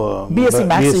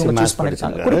மேத்ஸ் இவங்க சூஸ்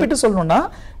பண்ணிருக்காங்க. குறிப்பிட்டு சொல்லணும்னா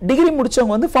டிகிரி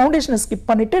முடிச்சவங்க வந்து ஃபவுண்டேஷனை ஸ்கிப்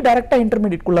பண்ணிட்டு டைரக்டா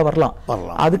இன்டர்மீடியட் குள்ள வரலாம்.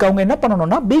 அதுக்கு அவங்க என்ன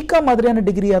பண்ணணும்னா பிகாம் மாதிரியான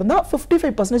டிகிரியா இருந்தா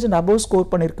 55% and above ஸ்கோர்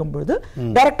பண்ணிருக்கும் போது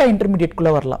டைரக்டா இன்டர்மீடியட்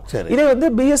குள்ள வரலாம். இதே வந்து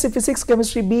பிஎஸ்சி பிசிக்ஸ்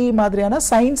கெமிஸ்ட்ரி பி மாதிரியான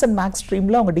சயின்ஸ் அண்ட் மேத்ஸ்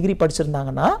ஸ்ட்ரீம்ல அவங்க டிகிரி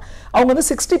படிச்சிருந்தாங்கன்னா அவங்க வந்து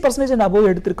 60% and above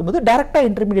எடுத்திருக்கும் போது டைரக்டா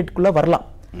இன்டர்மீடியட் குள்ள வரலாம்.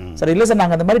 சரி, இல்ல சார்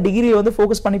நாங்க அந்த மாதிரி டிகிரியை வந்து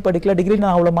ஃபோக்கஸ் பண்ணி படிக்கல, டிகிரி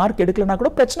நான் அவ்வளவு மார்க் எடுக்கலனா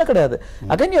கூட பிரச்சனை கிடையாது.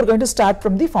 Again you are going to start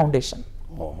from the foundation.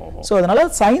 So அதனால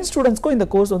சயின்ஸ் ஸ்டூடெண்ட்ஸ்க்கும் இந்த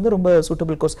கோர்ஸ் வந்து ரொம்ப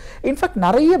சூட்டபிள் கோர்ஸ். இன்ஃபேக்ட்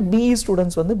நிறைய பிஇ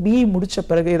ஸ்டூடெண்ட்ஸ் வந்து பிஇ முடிச்ச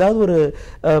பிறகு ஏதாவது ஒரு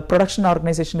ப்ரொடக்ஷன்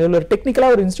ஆர்கனைசேஷன் இல்லை ஒரு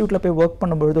டெக்னிக்கலாக ஒரு இன்ஸ்டியூட்ல போய் ஒர்க்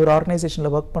பண்ணும்போது, ஒரு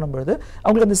ஆர்கனைசேஷனில் ஒர்க் பண்ணும்போது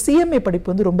அவங்களுக்கு அந்த சிஎம்ஏ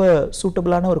படிப்பு வந்து ரொம்ப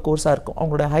சூட்டபிளான ஒரு கோர்ஸாக இருக்கும்.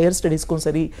 அவங்களோட ஹையர் ஸ்டடீஸ்க்கும்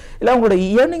சரி, இல்லை அவங்களோட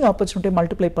ஏர்னிங் ஆப்பர்ச்சுனிட்டி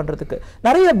மல்டிப்ளை பண்ணுறதுக்கு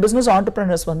நிறைய பிஸ்னஸ்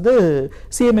ஆண்டர்பிரினர்ஸ் வந்து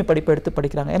சிஎம்ஏ படிப்பு எடுத்து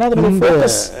படிக்கிறாங்க. ஏன்னா அதோட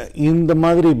ஃபோக்கஸ் இந்த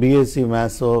மாதிரி பிஎஸ்சி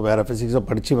மேத்ஸோ வேற பிசிக்ஸோ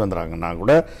படிச்சு வந்துறாங்கன்னா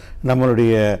கூட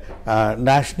நம்மளுடைய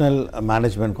நேஷனல்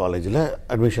மேனேஜ்மெண்ட் காலேஜில்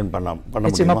அட்மிஷன்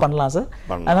பண்ணலாம் சார்.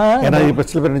 ஏன்னா இப்போ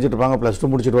சில பேர் நினைச்சிட்டு இருப்பாங்க +2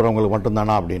 முடிச்சுட்டு வரவங்களுக்கு மட்டும்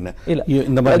தானா அப்படின்னு. இல்ல,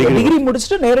 இந்த மாதிரி டிகிரி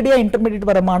முடிச்சுட்டு நேரடியா இன்டர்மீடியட்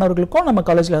வர மாணவர்களுக்கும் நம்ம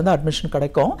காலேஜ்ல வந்து அட்மிஷன்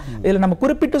கிடைக்கும். இதுல நம்ம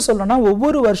குறிப்பிட்டு சொல்லணும்னா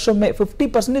ஒவ்வொரு வருஷமே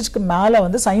 50%க்கு மேல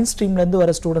வந்து சயின்ஸ் ஸ்ட்ரீம்ல இருந்து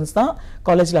வர ஸ்டூடெண்ட்ஸ் தான்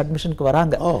காலேஜ்ல அட்மிஷனுக்கு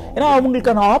வராங்க. ஏன்னா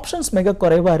அவங்களுக்கான ஆப்ஷன்ஸ் மிக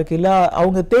குறைவா இருக்கு. இல்ல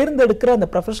அவங்க தேர்ந்தெடுக்கிற அந்த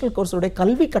ப்ரொஃபஷனல் கோர்ஸோட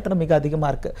கல்வி கட்டணம் மிக அதிகமா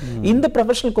இருக்கு. இந்த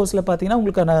ப்ரொஃபஷனல் கோர்ஸ்ல பாத்தீங்கன்னா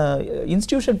உங்களுக்கான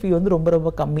இன்ஸ்டிடியூஷன் ஃபீ வந்து ரொம்ப ரொம்ப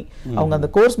கம்மி. அவங்க அந்த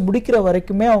கோர்ஸ் முடிக்கிற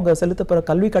வரைக்குமே அவங்க செலுத்த போற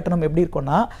கல்வி கட்டணம் எப்படி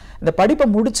இருக்கும்னா, இந்த படிப்பை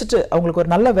முடிச்சுட்டு அவங்களுக்கு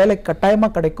ஒரு நல்ல வேலை கட்டாயமா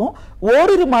கிடைக்கும்.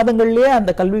 ஓரிரு மாதங்கள்லயே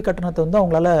அந்த கல்வி கட்டணத்தை வந்து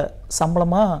அவங்களால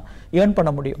சம்பளமா ஏர்ன் பண்ண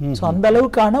முடியும். ஸோ அந்த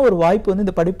அளவுக்கான ஒரு வாய்ப்பு வந்து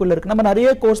இந்த படிப்புல இருக்கு. நம்ம நிறைய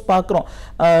கோர்ஸ் பார்க்குறோம்,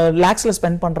 லேக்ஸ்ல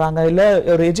ஸ்பெண்ட் பண்றாங்க, இல்ல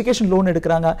ஒரு எஜுகேஷன் லோன்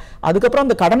எடுக்கிறாங்க, அதுக்கப்புறம்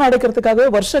அந்த கடன் அடைக்கிறதுக்காகவே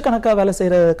வருஷ கணக்காக வேலை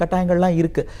செய்யற கட்டாயங்கள்லாம்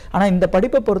இருக்கு. ஆனா இந்த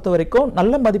படிப்பை பொறுத்த வரைக்கும்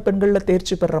நல்ல மதிப்பெண்கள்ல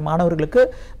தேர்ச்சி பெற மாணவர்களுக்கு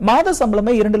மாத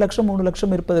சம்பளமே 2 லட்சம் 3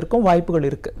 லட்சம் இருப்பதற்கும் வாய்ப்புகள்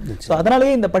இருக்கு. ஸோ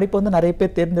அதனாலேயே இந்த படிப்பு வந்து நிறைய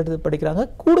பேர் தேர்ந்தெடுத்து படிக்கிறாங்க.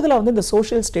 கூடுதலா வந்து இந்த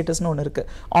சோஷியல் ஸ்டேட்டஸ்னு ஒன்று இருக்கு.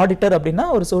 ஆடிட்டர் அப்படின்னா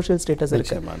ஒரு சோஷியல் ஸ்டேட்டஸ்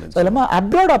இருக்கு. இல்லாம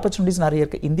அப்ராட் ஆப்பர்ச்சுனிட்டிஸ் நிறைய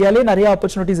இருக்கு. இந்தியாலே நிறைய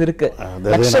ஆப்பர்ச்சுனிட்டிஸ் இருக்கு,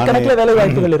 லட்சக்கணக்கில் வேலை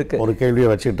வாய்ப்புகள் இருக்கு. ஒரு கேள்வியை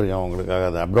வச்சுட்டு இருக்கேன் உங்களுக்காக,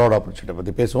 அது அப்ராட் ஆப்பர்ச்சுனிட்டி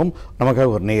பத்தி பேசுவோம். நமக்காக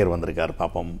ஒரு நேயர் வந்திருக்காரு,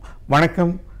 பாப்போம்.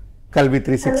 வணக்கம், கல்வி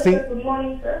 360. Good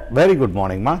morning sir. Very good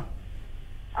மார்னிங்மா.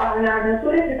 நான்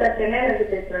சூரியபிரிதா சென்னையில இருந்து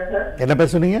பேசுறேன் சார். என்ன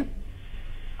பேர் சொன்னீங்க?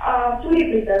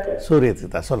 சூரியபிரிதா சார்.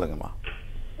 சூரியபிரிதா, சொல்லுங்கம்மா.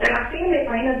 நான் சிஎம்ஏ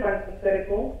ஃபைனல் பண்றேன் சார்.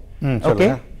 இப்போ ஓகே,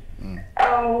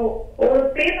 ஒரு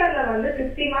பேப்பர்ல வந்து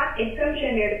 50 மார்க்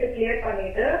எக்ஸம்ஷன் எடுத்து கிளியர்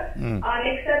பண்ணிட்டு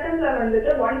நெக்ஸ்ட் அட்டெம்ப்ட்ல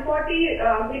வந்துட்டு 140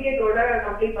 அப்ளிகேட்டோட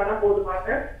கம்ப்ளீட் பண்ணா போதுமா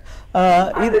சார்?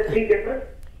 இது 3 பேப்பர்ஸ்.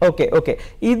 ஓகே ஓகே,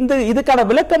 இதுக்கான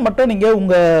விளக்கம் மட்டும்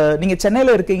நீங்க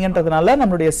சென்னையில இருக்கீங்கன்றதுனால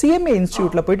நம்மளுடைய சிஎம்ஏ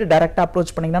இன்ஸ்டிடியூட்ல போயிட்டு டைரக்டா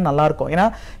அப்ரோச் பண்ணீங்கன்னா நல்லா இருக்கும். ஏன்னா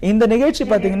இந்த நிகழ்ச்சி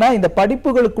பாத்தீங்கன்னா இந்த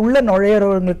படிப்புகளுக்குள்ள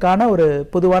நுழையறவங்களுக்கான ஒரு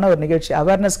பொதுவான ஒரு நிகழ்ச்சி,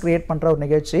 அவேர்னஸ் கிரியேட் பண்ற ஒரு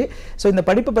நிகழ்ச்சி. ஸோ இந்த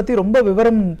படிப்பை பத்தி ரொம்ப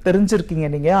விவரம் தெரிஞ்சிருக்கீங்க,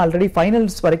 நீங்க ஆல்ரெடி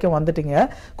ஃபைனல்ஸ் வரைக்கும் வந்துட்டீங்க.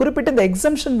 குறிப்பிட்ட இந்த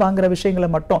எக்ஸம்ஷன் வாங்குற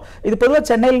விஷயங்களை மட்டும், இது பொதுவாக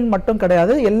சென்னையில் மட்டும்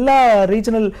கிடையாது, எல்லா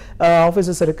ரீஜனல்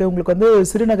ஆஃபீஸஸ் இருக்கு. உங்களுக்கு வந்து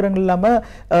சிறுநகரங்கள் இல்லாம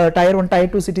Tier 1 Tier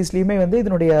 2 சிட்டிஸ்லயுமே வந்து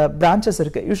இதனுடைய பிரான்ச்சஸ்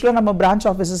இருக்கு. யூஸ்வலாக நம்ம பிரான்ச்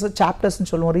ஆஃபீஸஸ் சாப்டர்ஸ்னு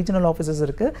சொல்லுவோம், ரீஜனல் ஆஃபீஸஸ்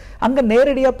இருக்கு, அங்கே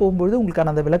நேரடியாக போகும்போது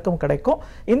உங்களுக்கான அந்த விளக்கம் கிடைக்கும்.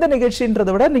 இந்த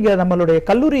நிகழ்ச்சின்றதை விட நீங்கள் நம்மளுடைய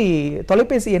கல்லூரி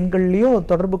தொலைபேசி எண்கள்லையும்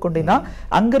தொடர்பு கொண்டீங்கன்னா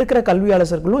அங்கே இருக்கிற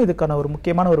கல்வியாளர்களும் இதுக்கான ஒரு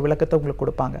முக்கியமான ஒரு விளக்கத்தை உங்களுக்கு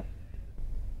கொடுப்பாங்க.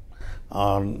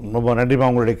 ரொம்ப நன்றிமா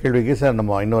உங்களுடைய கேள்விக்கு. சார்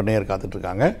நம்ம இன்னொரு நேர்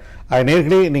காத்துட்ருக்காங்க.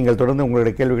 நேர்களே நீங்கள் தொடர்ந்து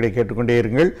உங்களுடைய கேள்விகளை கேட்டுக்கொண்டே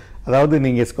இருங்கள். அதாவது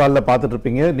நீங்கள் ஸ்காலில்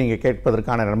பார்த்துட்ருப்பீங்க, நீங்கள்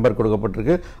கேட்பதற்கான நம்பர்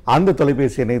கொடுக்கப்பட்டிருக்கு. அந்த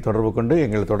தொலைபேசி எண்ணை தொடர்பு கொண்டு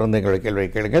எங்களை தொடர்ந்து எங்களுடைய கேள்வியை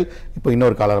கேளுங்கள். இப்போ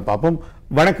இன்னொரு காலரை பார்ப்போம்.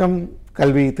 வணக்கம்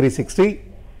கல்வி 360.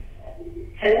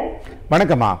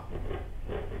 வணக்கம்மா.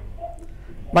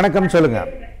 வணக்கம், சொல்லுங்க.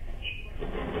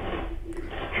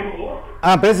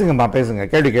 பேசுங்கம்மா, பேசுங்க,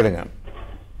 கேள்வி கேளுங்க.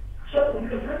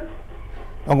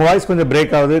 உங்க வாய்ஸ் கொஞ்சம்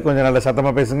பிரேக் ஆகுது, கொஞ்சம் நல்ல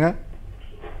சத்தமா பேசுங்க.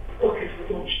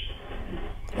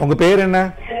 உங்க பேர் என்ன?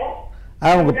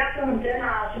 உங்க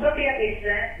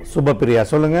சுபப்பிரியா,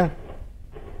 சொல்லுங்க.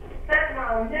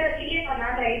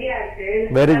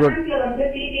 Very good.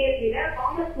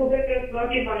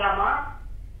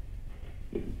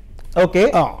 ஓகே,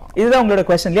 இதுதான் உங்களோட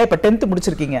क्वेश्चन இல்லையா? இப்ப 10th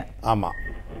முடிச்சிருக்கீங்க. ஆமா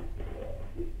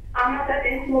ஆமா சார்,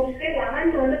 10th முடிச்சிட்டு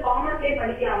 11th வந்து காமர்ஸ்லயே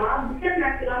படிக்கலாமா? பிசினஸ்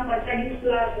மேத்ஸ்லாம் படிச்சா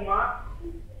யூஸ்ஃபுல்லா இருக்குமா?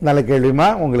 நல்ல கேள்விமா,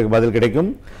 உங்களுக்கு பதில்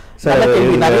கிடைக்கும்.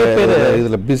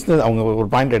 இதுல பிசினஸ் அவங்க ஒரு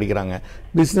பாயிண்ட் அடிக்கிறாங்க.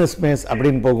 பிசினஸ் மேத்ஸ்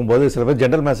அப்படின்னு போகும்போது சில பேர்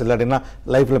ஜென்ரல் மேத்ஸ் இல்லாட்டினா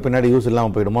லைஃப்ல பின்னாடி யூஸ்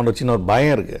இல்லாமல் போயிடுமோன்னு சின்ன ஒரு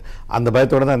பயம் இருக்கு. அந்த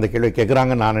பயத்தோட தான் இந்த கேள்வி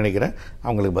கேட்குறாங்கன்னு நான் நினைக்கிறேன்.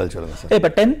 அவங்களுக்கு பதில் சொல்லுங்க சார். இப்போ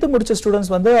 10th முடிச்ச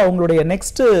ஸ்டூடெண்ட்ஸ் வந்து அவங்களுடைய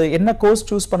நெக்ஸ்ட் என்ன கோர்ஸ்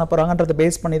சூஸ் பண்ண போறாங்கன்றத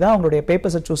பேஸ் பண்ணி தான் அவங்களுடைய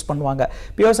பேப்பர்ஸை சூஸ் பண்ணுவாங்க.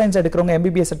 பியூர் சயின்ஸ் எடுக்கிறவங்க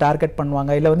MBBS டார்கெட்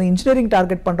பண்ணுவாங்க, இல்லை வந்து இன்ஜினியரிங்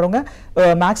டார்கெட் பண்றவங்க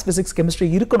மேக்ஸ் பிசிக்ஸ் கெமிஸ்ட்ரி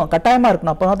இருக்கணும், கட்டாயமா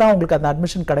இருக்கணும். அப்போ தான் உங்களுக்கு அந்த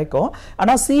அட்மிஷன் கிடைக்கும்.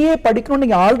 ஆனால் CA படிக்கணும்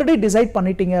நீங்க ஆல்ரெடி டிசைட்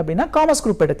பண்ணிட்டீங்க அப்படின்னா காமர்ஸ்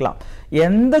குரூப் எடுக்கலாம்.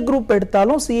 எந்த குரூப்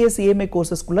எடுத்தாலும் CA CMA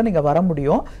கோர்சஸ்க்குள்ள நீங்க வர முடியும்.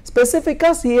 ஸ்பெசிஃபிக்கா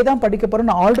CA தான் படிக்க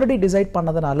போறேன்னு ஆல்ரெடி டிசைட்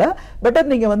பண்ணதுனால பெட்டர்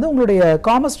நீங்க வந்து உங்களுடைய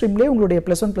காமர்ஸ் ஸ்ட்ரீம்லயே உங்களுடைய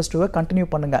 +1 +2 கண்டினியூ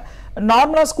பண்ணுங்க.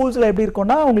 நார்மலா ஸ்கூல்ஸ்ல எப்படி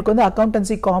இருக்கும்னா உங்களுக்கு வந்து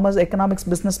accountancy, commerce, economics,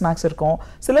 business maths இருக்கும்.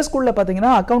 சில ஸ்கூல்ல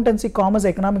பாத்தீங்கன்னா அக்கவுண்டன்சி, காமர்ஸ்,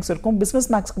 எக்கனாமிக்ஸ் இருக்கும், பிசினஸ்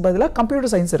மேக்ஸ்க்கு பதிலா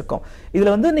கம்ப்யூட்டர் சயின்ஸ் இருக்கும். இதுல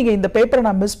வந்து நீங்க இந்த பேப்பரை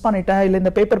நான் மிஸ் பண்ணிட்டேன், இல்ல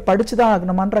இந்த பேப்பர் படிச்சு தான்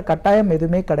ஆகணுமான்ற கட்டாயம்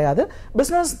எதுவுமே கிடையாது.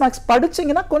 பிசினஸ் மேக்ஸ்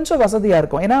படிச்சீங்கன்னா கொஞ்சம் வசதியா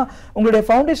இருக்கும். ஏன்னா உங்களுடைய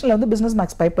ஃபவுண்டேஷன்ல வந்து பிசினஸ்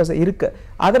மேக்ஸ் பேப்பர்ஸ் இருக்கு,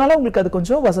 அதனால உங்களுக்கு அது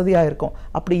கொஞ்சம் வசதியா இருக்கும்.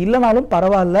 அப்படி இல்லனாலும்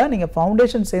பரவாயில்ல, நீங்க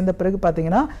ஃபவுண்டேஷன் சேர்ந்த பிறகு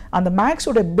பாத்தீங்கன்னா அந்த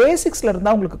மேக்ஸோட பேசிக்ஸ்ல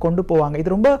இருந்தா உங்களுக்கு கொண்டு போவாங்க.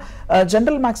 இது ரொம்ப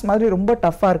ஜெனரல் மேக்ஸ் மாதிரி ரொம்ப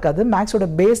டஃபா இருக்காது. மேக்ஸோட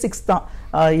பேசிக்ஸ் தான்,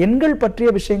 எண்கள் பற்றிய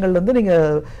விஷயங்கள் வந்து நீங்க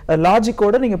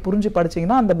லாஜிக்கோட நீங்க புரிஞ்சு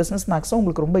படிச்சீங்கன்னா அந்த பிசினஸ் மேக்ஸும்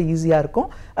உங்களுக்கு ரொம்ப ஈஸியா இருக்கும்.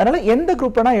 அதனால எந்த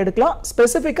குரூப் வேணா எடுக்கலாம்.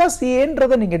 ஸ்பெசிஃபிக்கா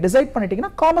CAன்றதை நீங்க டிசைட்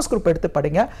பண்ணிட்டீங்கன்னா காமர்ஸ் குரூப் எடுத்து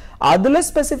படிங்க. அதுல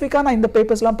ஸ்பெசிஃபிக்கா நான் இந்த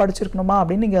பேப்பர்ஸ்லாம் படிச்சிருக்கணுமா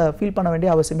அப்படின்னு நீங்க ஃபீல் பண்ண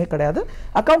வேண்டிய அவசியமே கிடையாது.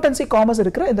 அக்கவுண்டன்சி, காமர்ஸ்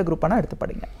இருக்கிற இந்த குரூப் வேணா எடுத்து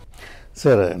படிங்க.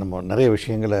 சார், நம்ம நிறைய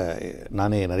விஷயங்களை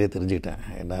நானே நிறைய தெரிஞ்சுக்கிட்டேன்.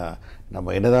 ஏன்னா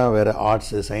நம்ம என்னதான் வேறு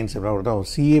ஆர்ட்ஸு, சயின்ஸ் எப்படின்னா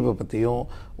CA பற்றியும்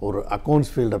ஒரு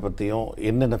அக்கௌண்ட்ஸ் ஃபீல்டை பற்றியும்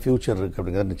என்னென்ன ஃப்யூச்சர் இருக்குது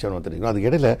அப்படிங்கிறத நிச்சயமாக தெரிஞ்சுக்கணும்.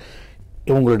 அதுக்கு இடையில்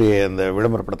இவங்களுடைய இந்த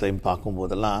விளம்பரப்படத்தையும்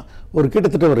பார்க்கும்போதெல்லாம் ஒரு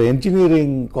கிட்டத்தட்ட ஒரு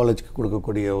என்ஜினியரிங் காலேஜுக்கு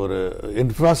கொடுக்கக்கூடிய ஒரு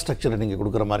இன்ஃப்ராஸ்ட்ரக்சரை நீங்கள்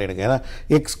கொடுக்குற மாதிரி எனக்கு, ஏன்னா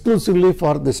exclusively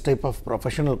for this type of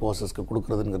professional கோர்சஸ்க்கு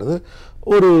கொடுக்குறதுங்கிறது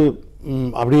ஒரு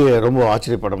அப்படியே ரொம்ப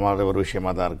ஆச்சரியப்படமான ஒரு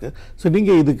விஷயமாக தான் இருக்குது. ஸோ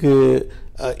நீங்கள் இதுக்கு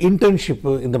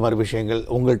இன்டர்ன்ஷிப்பு இந்த மாதிரி விஷயங்கள்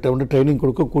உங்கள்கிட்ட வந்து ட்ரைனிங்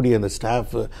கொடுக்கக்கூடிய அந்த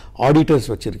ஸ்டாஃப் ஆடிட்டர்ஸ்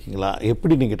வச்சுருக்கீங்களா?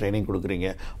 எப்படி நீங்கள் ட்ரைனிங் கொடுக்குறீங்க?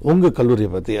 உங்கள்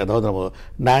கல்லூரியை பற்றி, அதாவது நம்ம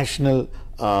நேஷ்னல்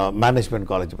மேனேஜ்மெண்ட்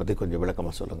காலேஜை பற்றி கொஞ்சம்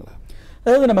விளக்கமாக சொல்லுங்களேன்.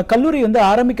 அதாவது நம்ம கல்லூரி வந்து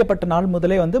ஆரம்பிக்கப்பட்ட நாள்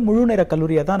முதலே வந்து முழு நேர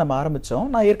கல்லூரியை தான் நம்ம ஆரம்பித்தோம்.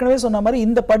 நான் ஏற்கனவே சொன்ன மாதிரி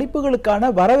இந்த படிப்புகளுக்கான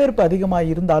வரவேற்பு அதிகமாக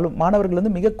இருந்தாலும் மாணவர்கள்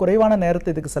வந்து மிக குறைவான நேரத்தை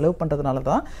இதுக்கு செலவு பண்ணுறதுனால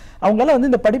தான் அவங்களால வந்து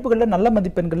இந்த படிப்புகளில் நல்ல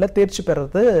மதிப்பெண்களில் தேர்ச்சி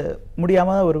பெறது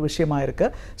முடியாமல் ஒரு விஷயமா இருக்கு.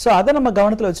 ஸோ அதை நம்ம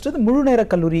கவனத்தில் வச்சுட்டு முழு நேர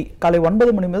கல்லூரி காலை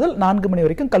 9 மணி முதல் 4 மணி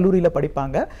வரைக்கும் கல்லூரியில்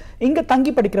படிப்பாங்க. இங்கே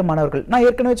தங்கி படிக்கிற மாணவர்கள், நான்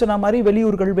ஏற்கனவே சொன்ன மாதிரி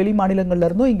வெளியூர்கள், வெளி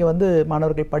மாநிலங்கள்ல இருந்தும் இங்கே வந்து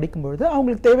மாணவர்கள் படிக்கும்பொழுது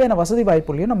அவங்களுக்கு தேவையான வசதி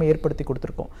வாய்ப்புகளையும் நம்ம ஏற்படுத்தி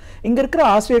கொடுத்துருக்கோம். இங்கே இருக்கிற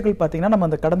ஆசிரியர்கள் பார்த்தீங்கன்னா நம்ம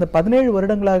அந்த கடந்த 17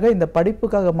 வருடங்களாக இந்த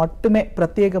படிப்புக்காக மட்டுமே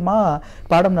பிரத்யேகமா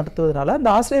பாடம் நடத்துவதனால அந்த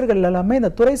ஆசிரியர்கள் எல்லாமே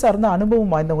இந்த துறை சார்ந்த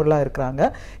அனுபவம் வாய்ந்தவங்களா இருக்கிறாங்க.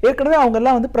 ஏற்கனவே அவங்க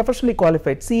எல்லாம் வந்து professionally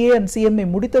qualified CA and CMA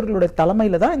முடித்தவர்களுடைய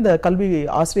தலைமையில தான் இந்த கல்வி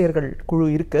ஆசிரியர்கள் குழு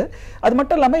இருக்கு. அது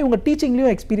மட்டும் இல்லாமல் இவங்க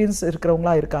டீச்சிங்லயும் எக்ஸ்பீரியன்ஸ்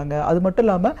இருக்கிறவங்களா இருக்காங்க. அது மட்டும்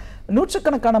இல்லாமல்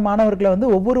நூற்றுக்கணக்கான மாணவர்களை வந்து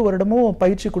ஒவ்வொரு வருடமும்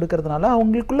பயிற்சி கொடுக்கறதுனால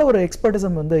அவங்களுக்குள்ள ஒரு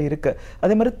எக்ஸ்பர்டிசம் வந்து இருக்கு.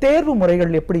 அதே மாதிரி தேர்வு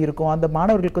முறைகள் எப்படி இருக்கும், அந்த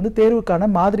மாணவர்களுக்கு வந்து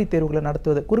தேர்வுக்கான மாதிரி தேர்வுகளை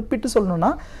நடத்துவது. குறிப்பிட்டு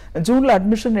சொல்லணும்னா ஜூன்ல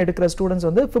அட்மிஷன் எடுக்கிற ஸ்டூடெண்ட்ஸ்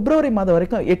வந்து பிப்ரவரி மாதம்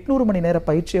வரைக்கும் 800 மணி நேர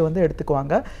பயிற்சியை வந்து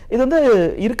எடுத்துக்குவாங்க. இது வந்து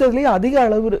இருக்கிறதுலேயே அதிக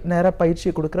அளவு நேர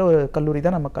பயிற்சியை கொடுக்குற ஒரு கல்லூரி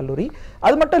தான் நம்ம கல்லூரி.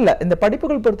 அது மட்டும் இல்லை, இந்த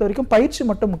படிப்புகள் பொறுத்த வரைக்கும் பயிற்சி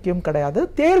மட்டும் முக்கியம் கிடையாது,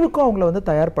 தேர்வுக்கும் அவங்கள வந்து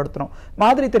தயார்படுத்தணும்.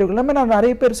 மாதிரி தேர்வுகள் எல்லாமே நான்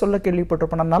நிறைய பேர் சொல்ல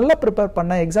கேள்விப்பட்டிருப்பேன், நான் நல்லா ப்ரிப்பேர்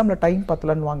பண்ண எக்ஸாம்ல டைம்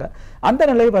பத்தலன்னுவாங்க. அந்த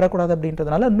நிலை வரக்கூடாது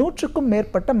அப்படின்றதுனால 100க்கும்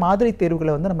மேற்பட்ட மாதிரி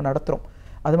தேர்வுகளை வந்து நம்ம நடத்துறோம்.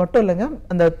 அது மட்டும் இல்லைங்க,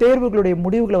 அந்த தேர்வுகளுடைய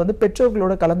முடிவுகளை வந்து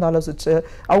பெற்றோர்களோட கலந்து ஆலோசிச்சு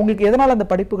அவங்களுக்கு எதனால் அந்த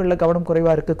படிப்புகளில் கவனம்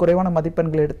குறைவாக இருக்குது, குறைவான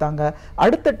மதிப்பெண்கள் எடுத்தாங்க,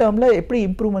 அடுத்த டேர்மில் எப்படி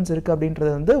இம்ப்ரூவ்மெண்ட்ஸ் இருக்குது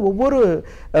அப்படின்றது வந்து ஒவ்வொரு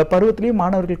பருவத்திலையும்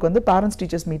மாணவர்களுக்கு வந்து பேரண்ட்ஸ்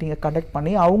டீச்சர்ஸ் மீட்டிங்கை கண்டக்ட்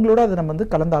பண்ணி அவங்களோட அதை நம்ம வந்து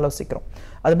கலந்து ஆலோசிக்கிறோம்.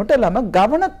 அது மட்டும் இல்லாமல்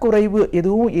கவனக்குறைவு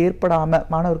எதுவும் ஏற்படாமல்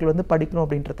மாணவர்கள் வந்து படிக்கணும்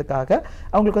அப்படின்றதுக்காக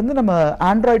அவங்களுக்கு வந்து நம்ம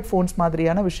ஆண்ட்ராய்டு ஃபோன்ஸ்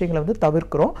மாதிரியான விஷயங்களை வந்து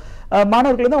தவிர்க்கிறோம்.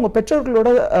 மாணவர்கள் வந்து அவங்க பெற்றோர்களோட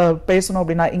பேசணும்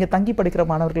அப்படின்னா இங்கே தங்கி படிக்கிற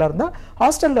மாணவர்களாக இருந்தால்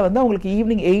ஹாஸ்டலில் வந்து அவங்களுக்கு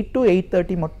ஈவினிங் 8 to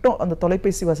 8:30 மட்டும் அந்த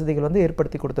தொலைபேசி வசதிகள் வந்து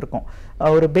ஏற்படுத்தி கொடுத்துருக்கோம்.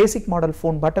 ஒரு பேசிக் மாடல்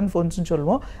ஃபோன், பட்டன் ஃபோன்ஸ்னு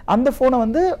சொல்லுவோம். அந்த ஃபோனை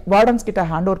வந்து வார்டன்ஸ் கிட்ட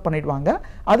ஹேண்ட் ஓவர் பண்ணிடுவாங்க.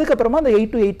 அதுக்கப்புறமா அந்த 8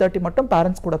 to 8:30 மட்டும்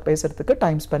பேரண்ட்ஸ் கூட பேசுறதுக்கு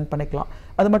டைம் ஸ்பெண்ட் பண்ணிக்கலாம்.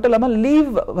 அது மட்டும் இல்லாமல்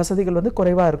லீவ் வசதிகள் வந்து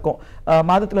குறைவாக இருக்கும்.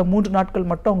 மாதத்தில் 3 நாட்கள்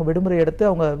மட்டும் அவங்க விடுமுறை எடுத்து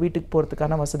அவங்க வீட்டுக்கு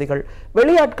போகிறதுக்கான வசதிகள்,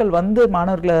 வெளியாட்கள் வந்து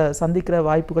மாணவர்களை சந்திக்கிற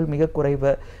வாய்ப்புகள் மிக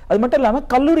குறைவு. அது மட்டும் இல்லாமல்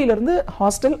கல்லூரியிலேருந்து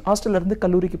ஹாஸ்டல்லேருந்து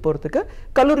கல்லூரிக்கு போகிறதுக்கு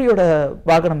கல்லூரியோட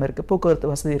வாகனம் இருக்குது,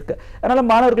 போக்குவரத்து வசதி இருக்குது. அதனால்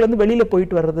மாணவர்கள் வந்து வெளியில்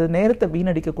போயிட்டு வர்றது, நேரத்தை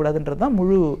வீணடிக்க கூடாதுன்றது தான்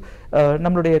முழு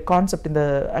நம்மளுடைய கான்செப்ட், இந்த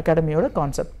அகாடமியோட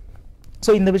கான்செப்ட்.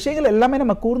 ஸோ இந்த விஷயங்கள் எல்லாமே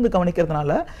நம்ம கூர்ந்து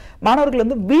கவனிக்கிறதுனால மாணவர்கள்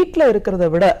வந்து வீட்டில் இருக்கிறத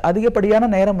விட அதிகப்படியான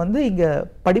நேரம் வந்து இங்கே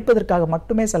படிப்பதற்காக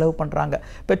மட்டுமே செலவு பண்ணுறாங்க.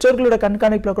 பெற்றோர்களோட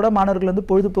கண்காணிப்பில் கூட மாணவர்கள் வந்து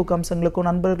பொழுதுபோக்கு அம்சங்களுக்கும்,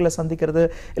 நண்பர்களை சந்திக்கிறது,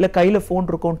 இல்லை கையில் ஃபோன்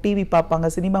இருக்கும், டிவி பார்ப்பாங்க,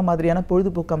 சினிமா மாதிரியான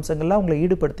பொழுதுபோக்கு அம்சங்கள்லாம் அவங்களை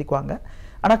ஈடுபடுத்திக்குவாங்க.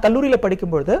 ஆனால் கல்லூரியில்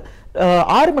படிக்கும்பொழுது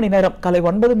 6 மணி நேரம், காலை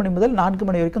 9 மணி முதல் 4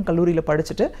 மணி வரைக்கும் கல்லூரியில்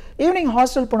படிச்சுட்டு ஈவினிங்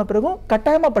ஹாஸ்டல் போன பிறகும்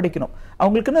கட்டாயமாக படிக்கணும்.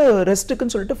 அவங்களுக்குன்னு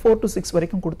ரெஸ்ட்டுக்குன்னு சொல்லிட்டு 4 to 6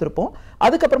 வரைக்கும் கொடுத்துருப்போம்.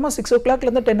 அதுக்கப்புறமா 6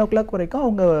 o'clockலேருந்து 10 o'clock வரைக்கும்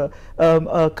அவங்க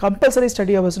கம்பல்சரி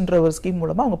ஸ்டடி ஹவர்ஸ்ன்ற ஒரு ஸ்கீம்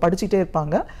மூலமாக அவங்க படிச்சுட்டே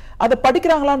இருப்பாங்க. அதை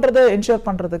படிக்கிறாங்களான்றதை என்ஷூர்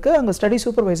பண்ணுறதுக்கு அங்கே ஸ்டடி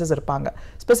சூப்பர்வைசர்ஸ் இருப்பாங்க.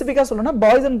 ஸ்பெசிஃபிக்காக சொல்லணும்னா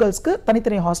பாய்ஸ் அண்ட் கேர்ள்ஸ்க்கு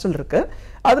தனித்தனி ஹாஸ்டல் இருக்குது.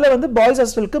 அதில் வந்து பாய்ஸ்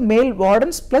ஹாஸ்டலுக்கு மேல்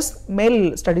வார்டன்ஸ் ப்ளஸ் மேல்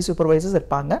ஸ்டடி சூப்பர்வைசர்ஸ்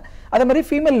இருப்பாங்க. அதே மாதிரி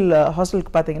ஃபீமேல் ஹாஸ்டலுக்கு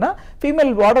பார்த்தீங்கன்னா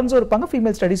ஃபீமேல் வார்டன்ஸும் இருப்பாங்க,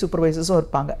 ஃபீமேல் ஸ்டடி சூப்பர்வைசர்ஸும்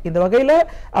இருப்பாங்க. இந்த வகையில்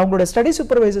அவங்களோட ஸ்டடி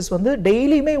சூப்பர்வைசர்ஸ் வந்து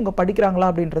டெய்லியுமே இவங்க படிக்கிறாங்களா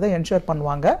அப்படின்றத என்ஷூர்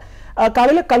பண்ணுவாங்க.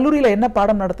 காலையில் கல்லூரியில் என்ன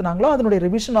பாடம் நடத்துனாங்களோ அதனுடைய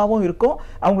ரிவிஷனாகவும் இருக்கும்,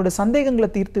 அவங்களோட சந்தேகங்களை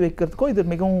தீர்த்து வைக்கிறதுக்கும் இது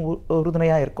மிகவும்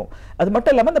உறுதுணையாக இருக்கும். அது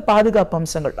மட்டும் இல்லாமல் இந்த பாதுகாப்பு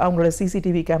அம்சங்கள், அவங்களோட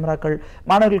சிசிடிவி கேமராக்கள்,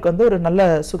 மாணவர்களுக்கு வந்து ஒரு நல்ல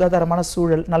சுகாதாரமான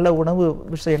சூழல், நல்ல உணவு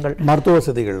விஷயங்கள், மருத்துவ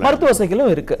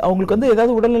வசதிகளும் இருக்கு. அவங்களுக்கு வந்து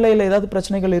ஏதாவது உடல்நிலையில் ஏதாவது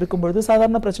பிரச்சனைகள் இருக்கும்பொழுது,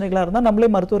 சாதாரண பிரச்சனைகளாக இருந்தால் நம்மளே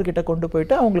மருத்துவர்கிட்ட கொண்டு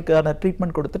போயிட்டு அவங்களுக்கான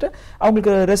ட்ரீட்மெண்ட் கொடுத்துட்டு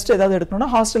அவங்களுக்கு ரெஸ்ட் ஏதாவது எடுக்கணும்னா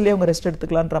ஹாஸ்டல்லேயே அவங்க ரெஸ்ட்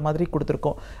எடுத்துக்கலான்ற மாதிரி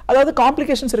கொடுத்துருக்கோம். அதாவது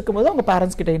காம்ப்ளிகேஷன்ஸ் இருக்கும்போது அவங்க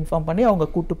பேரண்ட்ஸ் கிட்ட இன்ஃபார்ம் பண்ணி அவங்க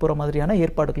கூட்டு போகிற மாதிரியான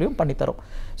ஏற்பாடுகளையும் பண்ணித்தரும்.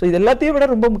 ஸோ இது எல்லாத்தையும் விட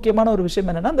ரொம்ப முக்கியமான ஒரு விஷயம்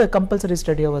என்னன்னா இந்த கம்பல்சரி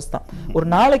ஸ்டடி ஹவர்ஸ் தான். ஒரு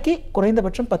நாளைக்கு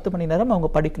குறைந்தபட்சம் 10 மணி நேரம் அவங்க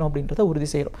படிக்கணும் அப்படின்றத உறுதி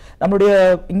செய்யணும். நம்மளுடைய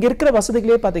இங்க இருக்கிற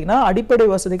வசதிகளே பார்த்தீங்கன்னா அடிப்படை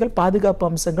வசதிகள், பாதுகாப்பு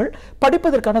அம்சங்கள்,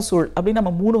 படிப்பதற்கான சூழல் அப்படின்னு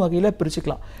நம்ம 3 வகையில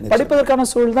பிரிச்சுக்கலாம். படிப்பதற்கான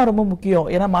சூழல் தான் ரொம்ப முக்கியம்.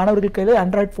 ஏன்னா மாணவர்கள் கையில்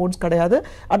ஆண்ட்ராய்டு ஃபோன்ஸ் கிடையாது.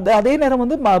 அதே நேரம்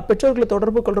வந்து பெற்றோர்களை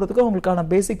தொடர்பு கொள்றதுக்கு அவங்களுக்கான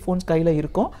பேசிக் ஃபோன்ஸ் கையில்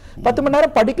இருக்கும். 10 மணி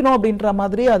நேரம் படிக்கணும் அப்படின்ற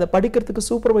மாதிரி அதை படிக்கிறதுக்கு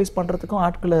சூப்பர்வைஸ் பண்றதுக்கும்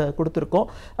ஆட்களை கொடுத்துருக்கோம்.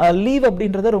 லீவ்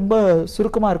அப்படின்றத ரொம்ப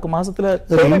சுருக்கமாக இருக்கும். மாசத்துல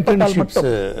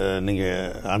நீங்க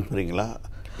அனுப்புறீங்களா?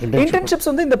 இன்டர்ன்ஷிப்ஸ்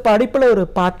வந்து இந்த படிப்புல ஒரு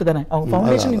பார்ட் தானே. அவங்க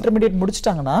ஃபவுண்டேஷன் இன்டர்மீடியட்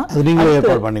முடிச்சிட்டாங்கன்னா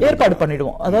ஏற்பாடு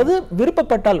பண்ணிடுவோம். அதாவது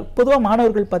விருப்பப்பட்டால் பொதுவா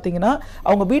மாணவர்கள் பாத்தீங்கன்னா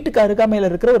அவங்க வீட்டுக்கு அருகாமையில்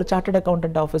இருக்கிற ஒரு சார்ட்டர்ட்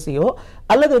அக்கௌண்டன்ட் ஆஃபீஸையோ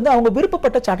அல்லது வந்து அவங்க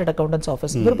விருப்பப்பட்ட சார்ட்டர்ட் அக்கௌண்டன்ஸ்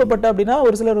ஆஃபீஸ், விருப்பப்பட்ட அப்படின்னா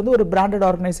ஒரு சிலர் வந்து ஒரு பிராண்டட்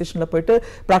ஆர்கனைசேஷன்ல போயிட்டு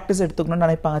பிராக்டிஸ் எடுத்துக்கணும்னு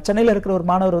நினைப்பாங்க. சென்னையில் இருக்கிற ஒரு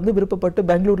மாணவர் வந்து விருப்பப்பட்டு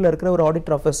பெங்களூர்ல இருக்கிற ஒரு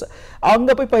ஆடிட்டர் ஆஃபீஸ்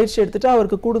அங்க போய் பயிற்சி எடுத்துட்டு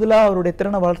அவருக்கு கூடுதலா அவருடைய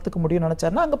திறனை வளர்த்துக்க முடியும்னு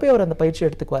நினைச்சாருன்னா அங்க போய் அவர் அந்த பயிற்சி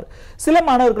எடுத்துக்குவார். சில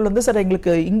மாணவர்கள் வந்து சார்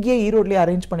எங்களுக்கு இங்கேயே ஈரோட்லயே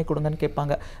அரேஞ்ச் பண்ணி கொடுங்கன்னு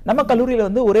கேட்பாங்க. நம்ம கல்லூரியில்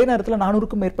வந்து ஒரே நேரத்தில்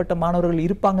 400க்கும் மேற்பட்ட மாணவர்கள்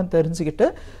இருப்பாங்கன்னு தெரிஞ்சுக்கிட்டு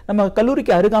நம்ம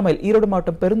கல்லூரிக்கு அருகாமையில், ஈரோடு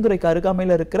மாவட்டம் பெருந்துறைக்கு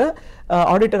அருகாமையில் இருக்கிற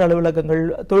ஆடிட்டர் அலுவலகங்கள்,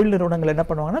 தொழில் நிறுவனங்கள் என்ன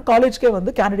பண்ணுவாங்கன்னா காலேஜ்க்கே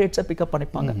வந்து கேண்டிடேட்ஸை பிக்கப்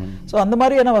பண்ணிப்பாங்க. ஸோ அந்த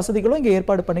மாதிரியான வசதிகளும் இங்கே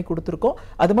ஏற்பாடு பண்ணி கொடுத்துருக்கோம்.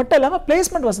 அது மட்டும் இல்லாமல்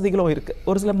பிளேஸ்மெண்ட் வசதிகளும் இருக்கு.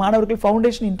 ஒரு சில மாணவர்கள்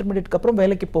ஃபவுண்டேஷன் இன்டர்மீடியட்க்கு அப்புறம்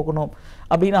வேலைக்கு போகணும்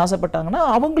அப்படின்னு ஆசைப்பட்டாங்கன்னா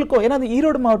அவங்களுக்கும், ஏன்னா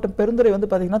ஈரோடு மாவட்டம் பெருந்துறை வந்து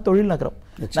பார்த்தீங்கன்னா தொழில் நகரம்,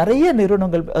 நிறைய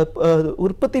நிறுவனங்கள்,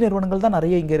 உற்பத்தி நிறுவனங்கள் தான்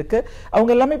நிறைய இங்கே இருக்கு.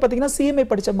 அவங்க எல்லாமே பார்த்தீங்கன்னா CMA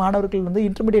படித்த மாணவர்கள் வந்து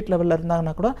இன்டர்மீடியட் லெவல்ல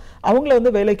இருந்தாங்கன்னா கூட அவங்கள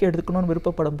வந்து வேலைக்கு எடுத்துக்கணும்னு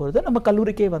விருப்பப்படும் போது நம்ம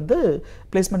கல்லூரிக்கே வந்து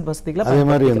பிளேஸ்மெண்ட் வசதிகளை. அதே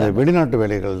மாதிரி இந்த வெளிநாட்டு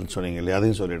வேலைகள் சொன்னீங்க இல்லையா,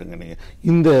 அதையும் சொல்லிடுங்க. நீங்க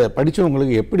இந்த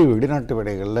படிச்சவங்களுக்கு எப்படி வெளிநாட்டு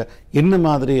வேலைகள்ல என்ன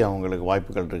மாதிரி அவங்களுக்கு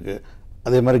வாய்ப்புகள் இருக்கு,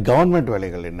 அதே மாதிரி கவர்மெண்ட்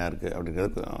வேலைகள் என்ன இருக்கு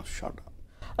அப்படிங்கிறது ஷார்ட்டா.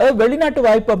 அதாவது வெளிநாட்டு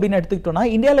வாய்ப்பு அப்படின்னு எடுத்துக்கிட்டோம்னா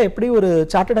இந்தியாவில் எப்படி ஒரு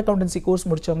சார்ட்டர்ட் அக்கௌண்டன்சி கோர்ஸ்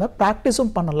முடிச்சவங்க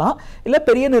ப்ராக்டிஸும் பண்ணலாம், இல்லை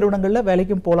பெரிய நிறுவனங்களில்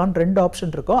வேலைக்கும் போகலான்னு 2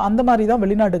 ஆப்ஷன் இருக்கும். அந்த மாதிரி தான்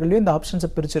வெளிநாடுகள்லையும் இந்த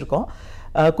ஆப்ஷன்ஸை பிரிச்சிருக்கோம்.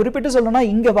 குறிப்பிட்டு சொல்லணும்னா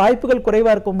இங்க வாய்ப்புகள்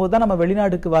குறைவா இருக்கும்போது தான் நம்ம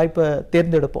வெளிநாடுக்கு வாய்ப்பை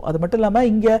தேர்ந்தெடுப்போம். அது மட்டும் இல்லாம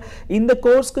இங்க இந்த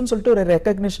கோர்ஸ்க்குன்னு சொல்லிட்டு ஒரு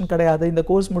ரெகக்னிஷன் கிடையாது. இந்த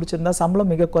கோர்ஸ் முடிச்சிருந்தா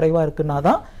சம்பளம் மிக குறைவா இருக்குன்னா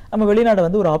தான் நம்ம வெளிநாடு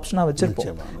வந்து ஒரு ஆப்ஷனா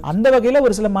வச்சிருப்போம். அந்த வகையில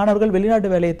ஒரு சில மாணவர்கள் வெளிநாட்டு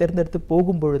வேலையை தேர்ந்தெடுத்து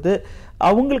போகும் பொழுது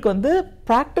அவங்களுக்கு வந்து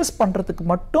பிராக்டிஸ் பண்றதுக்கு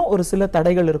மட்டும் ஒரு சில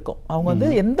தடைகள் இருக்கும். அவங்க வந்து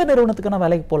எந்த நிறுவனத்துக்கான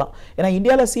வேலைக்கு போகலாம். ஏன்னா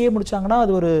இந்தியாவில் CA முடிச்சாங்கன்னா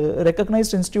அது ஒரு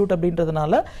ரெகக்னைஸ்ட் இன்ஸ்டிடியூட்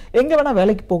அப்படின்றதுனால எங்க வேணா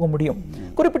வேலைக்கு போக முடியும்.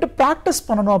 குறிப்பிட்டு பிராக்டிஸ்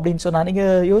பண்ணணும் அப்படின்னு சொன்னா நீங்க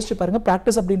யோசிச்சு பாருங்க,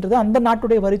 பிராக்டிஸ் அப்படின்றது அந்த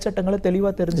நாட்டுடைய வரி சட்டங்களை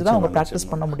தெளிவா தெரிஞ்சுதான் அவங்க பிராக்டிஸ்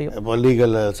பண்ண முடியும்.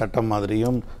 லீகல் சட்டம்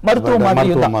மாதிரியும் மருத்துவ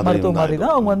மாதிரி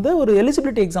தான் அவங்க வந்து ஒரு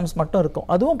எலிஜிபிலிட்டி எக்ஸாம்ஸ் மட்டும் இருக்கும்.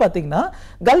 அதுவும் பாத்தீங்கன்னா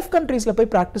கல்ஃப் கண்ட்ரீஸ்ல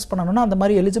போய் பிராக்டிஸ் பண்ணணும்னா அந்த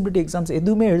மாதிரி எலிஜிபிலிட்டி எக்ஸாம்ஸ்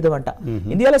எதுவுமே எழுத வேண்டாம்.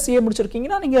 இந்தியாவில் CA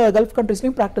முடிச்சிருக்கீங்கன்னா நீங்க கல்ஃப்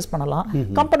கண்ட்ரீஸ்லயும் பிராக்டிஸ் பண்ணலாம்,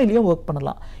 கம்பெனிலையும் ஒர்க்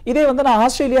பண்ணலாம். இதே வந்து நான்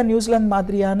ஆஸ்திரேலியா நியூசிலாந்து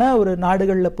மாதிரியான ஒரு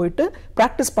நாடுகள்ல போயிட்டு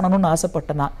பிராக்டிஸ் பண்ணணும்னு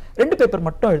ஆசைப்பட்டேன்னா 2 பேப்பர்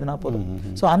மட்டும் எழுதினா போதும்.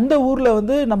 சோ அந்த ஊர்ல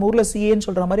வந்து நம்ம ஊர்ல CAன்னு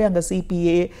சொல்ற மாதிரி அங்க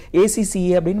CPA, ACCA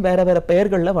அப்படின்னு வேற வேற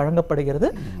பெயர்கள்ல வழங்கப்படுகிறது.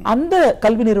 அந்த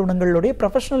கல்வி நிறுவனங்களுடைய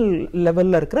ப்ரொஃபஷனல்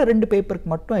லெவல்ல இருக்கிற 2 பேப்பருக்கு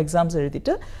மட்டும் எக்ஸாம்ஸ்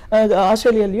எழுதிட்டு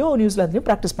ஆஸ்திரேலியாலயும் நியூசிலாந்துலயும்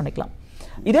பிராக்டிஸ் பண்ணிக்கலாம்.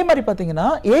 இதே மாதிரி பாத்தீங்கன்னா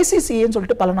ACCAன்னு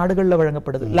சொல்லிட்டு பல நாடுகள்ல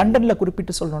வழங்கப்படுது. லண்டன்ல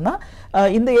குறிப்பிட்டு சொல்லணும்னா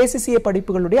இந்த ACCA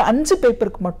படிப்புகளுடைய 5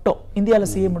 பேப்பருக்கு மட்டும் இந்தியால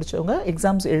CA முடிச்சவங்க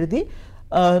எக்ஸாம்ஸ் எழுதி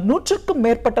 100க்கும்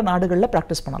மேற்பட்ட நாடுகள்ல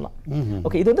பிராக்டிஸ் பண்ணலாம்.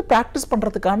 ஓகே, இது வந்து பிராக்டிஸ்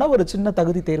பண்றதுக்கான ஒரு சின்ன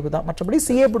தகுதி தேர்வு தான். மற்றபடி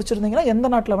CA பிடிச்சிருந்தீங்கன்னா எந்த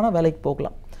நாட்டுல வேணா வேலைக்கு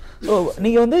போகலாம். ஸோ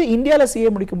நீங்க வந்து இந்தியாவில் CA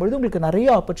முடிக்கும்பொழுது உங்களுக்கு நிறைய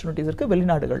ஆப்பர்ச்சுனிட்டிஸ் இருக்கு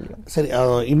வெளிநாடுகள்லையும். சரி,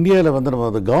 இந்தியாவில் வந்து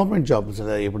நம்ம கவர்மெண்ட் ஜாப்ஸ்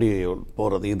எப்படி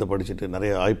போகிறது? இதை படிச்சுட்டு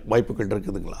நிறைய வாய்ப்புகள்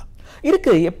இருக்குதுங்களா?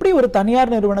 இருக்கு. எப்படி ஒரு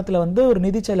தனியார் நிறுவனத்தில் வந்து ஒரு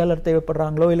நிதி செயலாளர்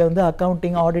தேவைப்படுறாங்களோ, இல்லை வந்து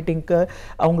அக்கௌண்டிங் ஆடிட்டிங்க்கு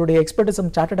அவங்களுடைய எக்ஸ்பர்டிசம்,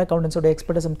 சார்ட்டர்ட் அக்கௌண்டன்ஸோட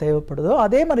எக்ஸ்பர்டிசம் தேவைப்படுதோ,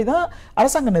 அதே மாதிரி தான்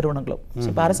அரசாங்க நிறுவனங்களும்.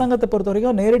 இப்போ அரசாங்கத்தை பொறுத்த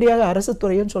வரைக்கும் நேரடியாக அரசு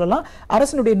துறையும் சொல்லலாம்,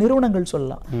 அரசினுடைய நிறுவனங்கள்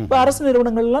சொல்லலாம். இப்போ அரசு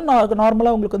நிறுவனங்கள்லாம்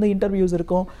நார்மலாக உங்களுக்கு வந்து இன்டர்வியூஸ்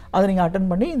இருக்கும், அதை நீங்கள்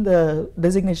அட்டன் பண்ணி இந்த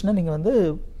டெசிக்னேஷனை நீங்க வந்து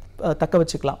தக்க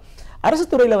வச்சுக்கலாம். அரசு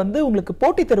துறையில வந்து உங்களுக்கு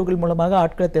போட்டித் தேர்வுகள் மூலமாக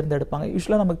ஆட்களை தேர்ந்தெடுப்பாங்க.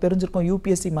 யூஸ்வலா நமக்கு தெரிஞ்சிருக்கும்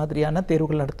UPSC மாதிரியான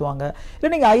தேர்வுகள் நடத்துவாங்க. இல்லை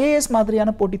நீங்க IAS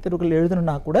மாதிரியான போட்டித் தேர்வுகள்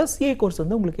எழுதணும்னா கூட CA கோர்ஸ்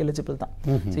வந்து உங்களுக்கு எலிஜிபிள் தான்.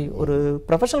 சரி, ஒரு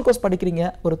ப்ரொஃபஷனல் கோர்ஸ் படிக்கிறீங்க,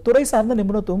 ஒரு துறை சார்ந்த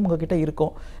நிபுணத்துவம் உங்ககிட்ட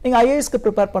இருக்கும். நீங்க IASக்கு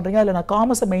ப்ரிப்பேர் பண்றீங்க, இல்லை நான்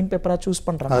காமர்ஸை மெயின் பேப்பரா சூஸ்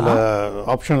பண்றேன்னா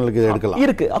ஆப்ஷனலுக்கு எடுக்கலாம்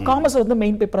இருக்கு. காமர்ஸ் வந்து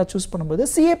மெயின் பேப்பரா சூஸ் பண்ணும்போது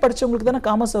CA படிச்சவங்களுக்கு தானே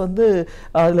காமர்ஸை வந்து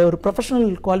அதுல ஒரு ப்ரொஃபஷனல்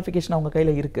குவாலிஃபிகேஷன் அவங்க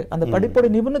கையில இருக்கு. அந்த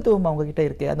படிப்போட நிபுணத்துவம் அவங்க கிட்ட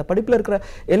இருக்கு. அந்த படிப்புல இருக்கிற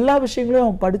எல்லா விஷயங்களையும்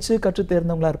அவங்க படிச்சு கற்று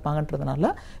தேர்ந்தவங்களா இருப்பாங்கன்றதுனால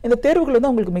இந்த தேர்வுகள் வந்து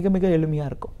அவங்களுக்கு மிக மிக எளிமையா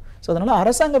இருக்கும். ஸோ அதனால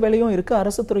அரசாங்க வேலையும் இருக்கு,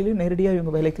 அரசு துறையிலும் நேரடியாக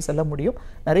இவங்க வேலைக்கு செல்ல முடியும்.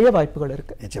 நிறைய வாய்ப்புகள்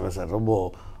இருக்கு. நிச்சயமா சார், ரொம்ப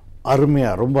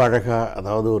அருமையாக, ரொம்ப அழகாக,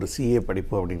 அதாவது ஒரு CA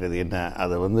படிப்பு அப்படிங்கிறது என்ன,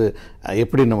 அதை வந்து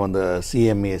எப்படி நம்ம அந்த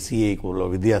CMA CAக்கு உள்ள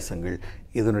வித்தியாசங்கள்,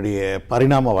 இதனுடைய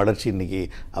பரிணாம வளர்ச்சி, இன்றைக்கி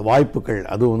வாய்ப்புகள்,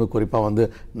 அதுவும் வந்து குறிப்பாக வந்து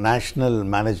நேஷ்னல்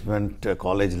மேனேஜ்மெண்ட்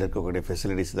காலேஜில் இருக்கக்கூடிய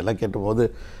ஃபெசிலிட்டிஸ் இதெல்லாம் கேட்டும்போது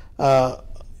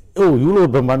இவ்வளோ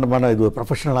பிரம்மாண்டமான இது ஒரு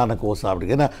ப்ரொஃபஷனலான கோர்ஸா அப்படி.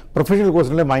 ஏன்னா ப்ரொஃபஷனல்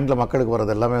கோர்ஸ்னாலே மைண்டில் மக்களுக்கு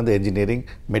வர்றது எல்லாமே வந்து என்ஜினியரிங்,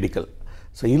 மெடிக்கல்.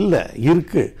 ஸோ இல்லை,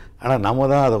 இருக்குது. ஆனால் நம்ம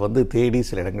தான் அதை வந்து தேடி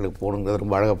சில இடங்களுக்கு போகணுங்கிறது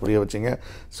ரொம்ப அழகாக புரிய வச்சிங்க.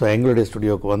 ஸோ எங்களுடைய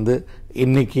ஸ்டுடியோவுக்கு வந்து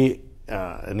இன்றைக்கி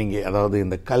நீங்கள் அதாவது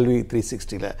இந்த கல்வி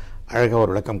 360ல் அழகாக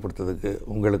ஒரு விளக்கம் கொடுத்ததுக்கு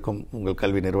உங்களுக்கும் உங்கள்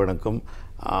கல்வி நிறுவனக்கும்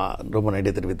ரொம்ப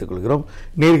நன்றி தெரிவித்துக் கொள்கிறோம்.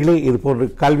 நேயர்களே, இது போன்ற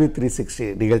கல்வி 360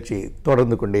 நிகழ்ச்சி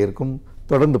தொடர்ந்து கொண்டே இருக்கும்.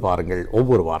 தொடர்ந்து பாருங்கள்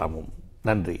ஒவ்வொரு வாரமும்.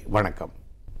 நன்றி, வணக்கம்.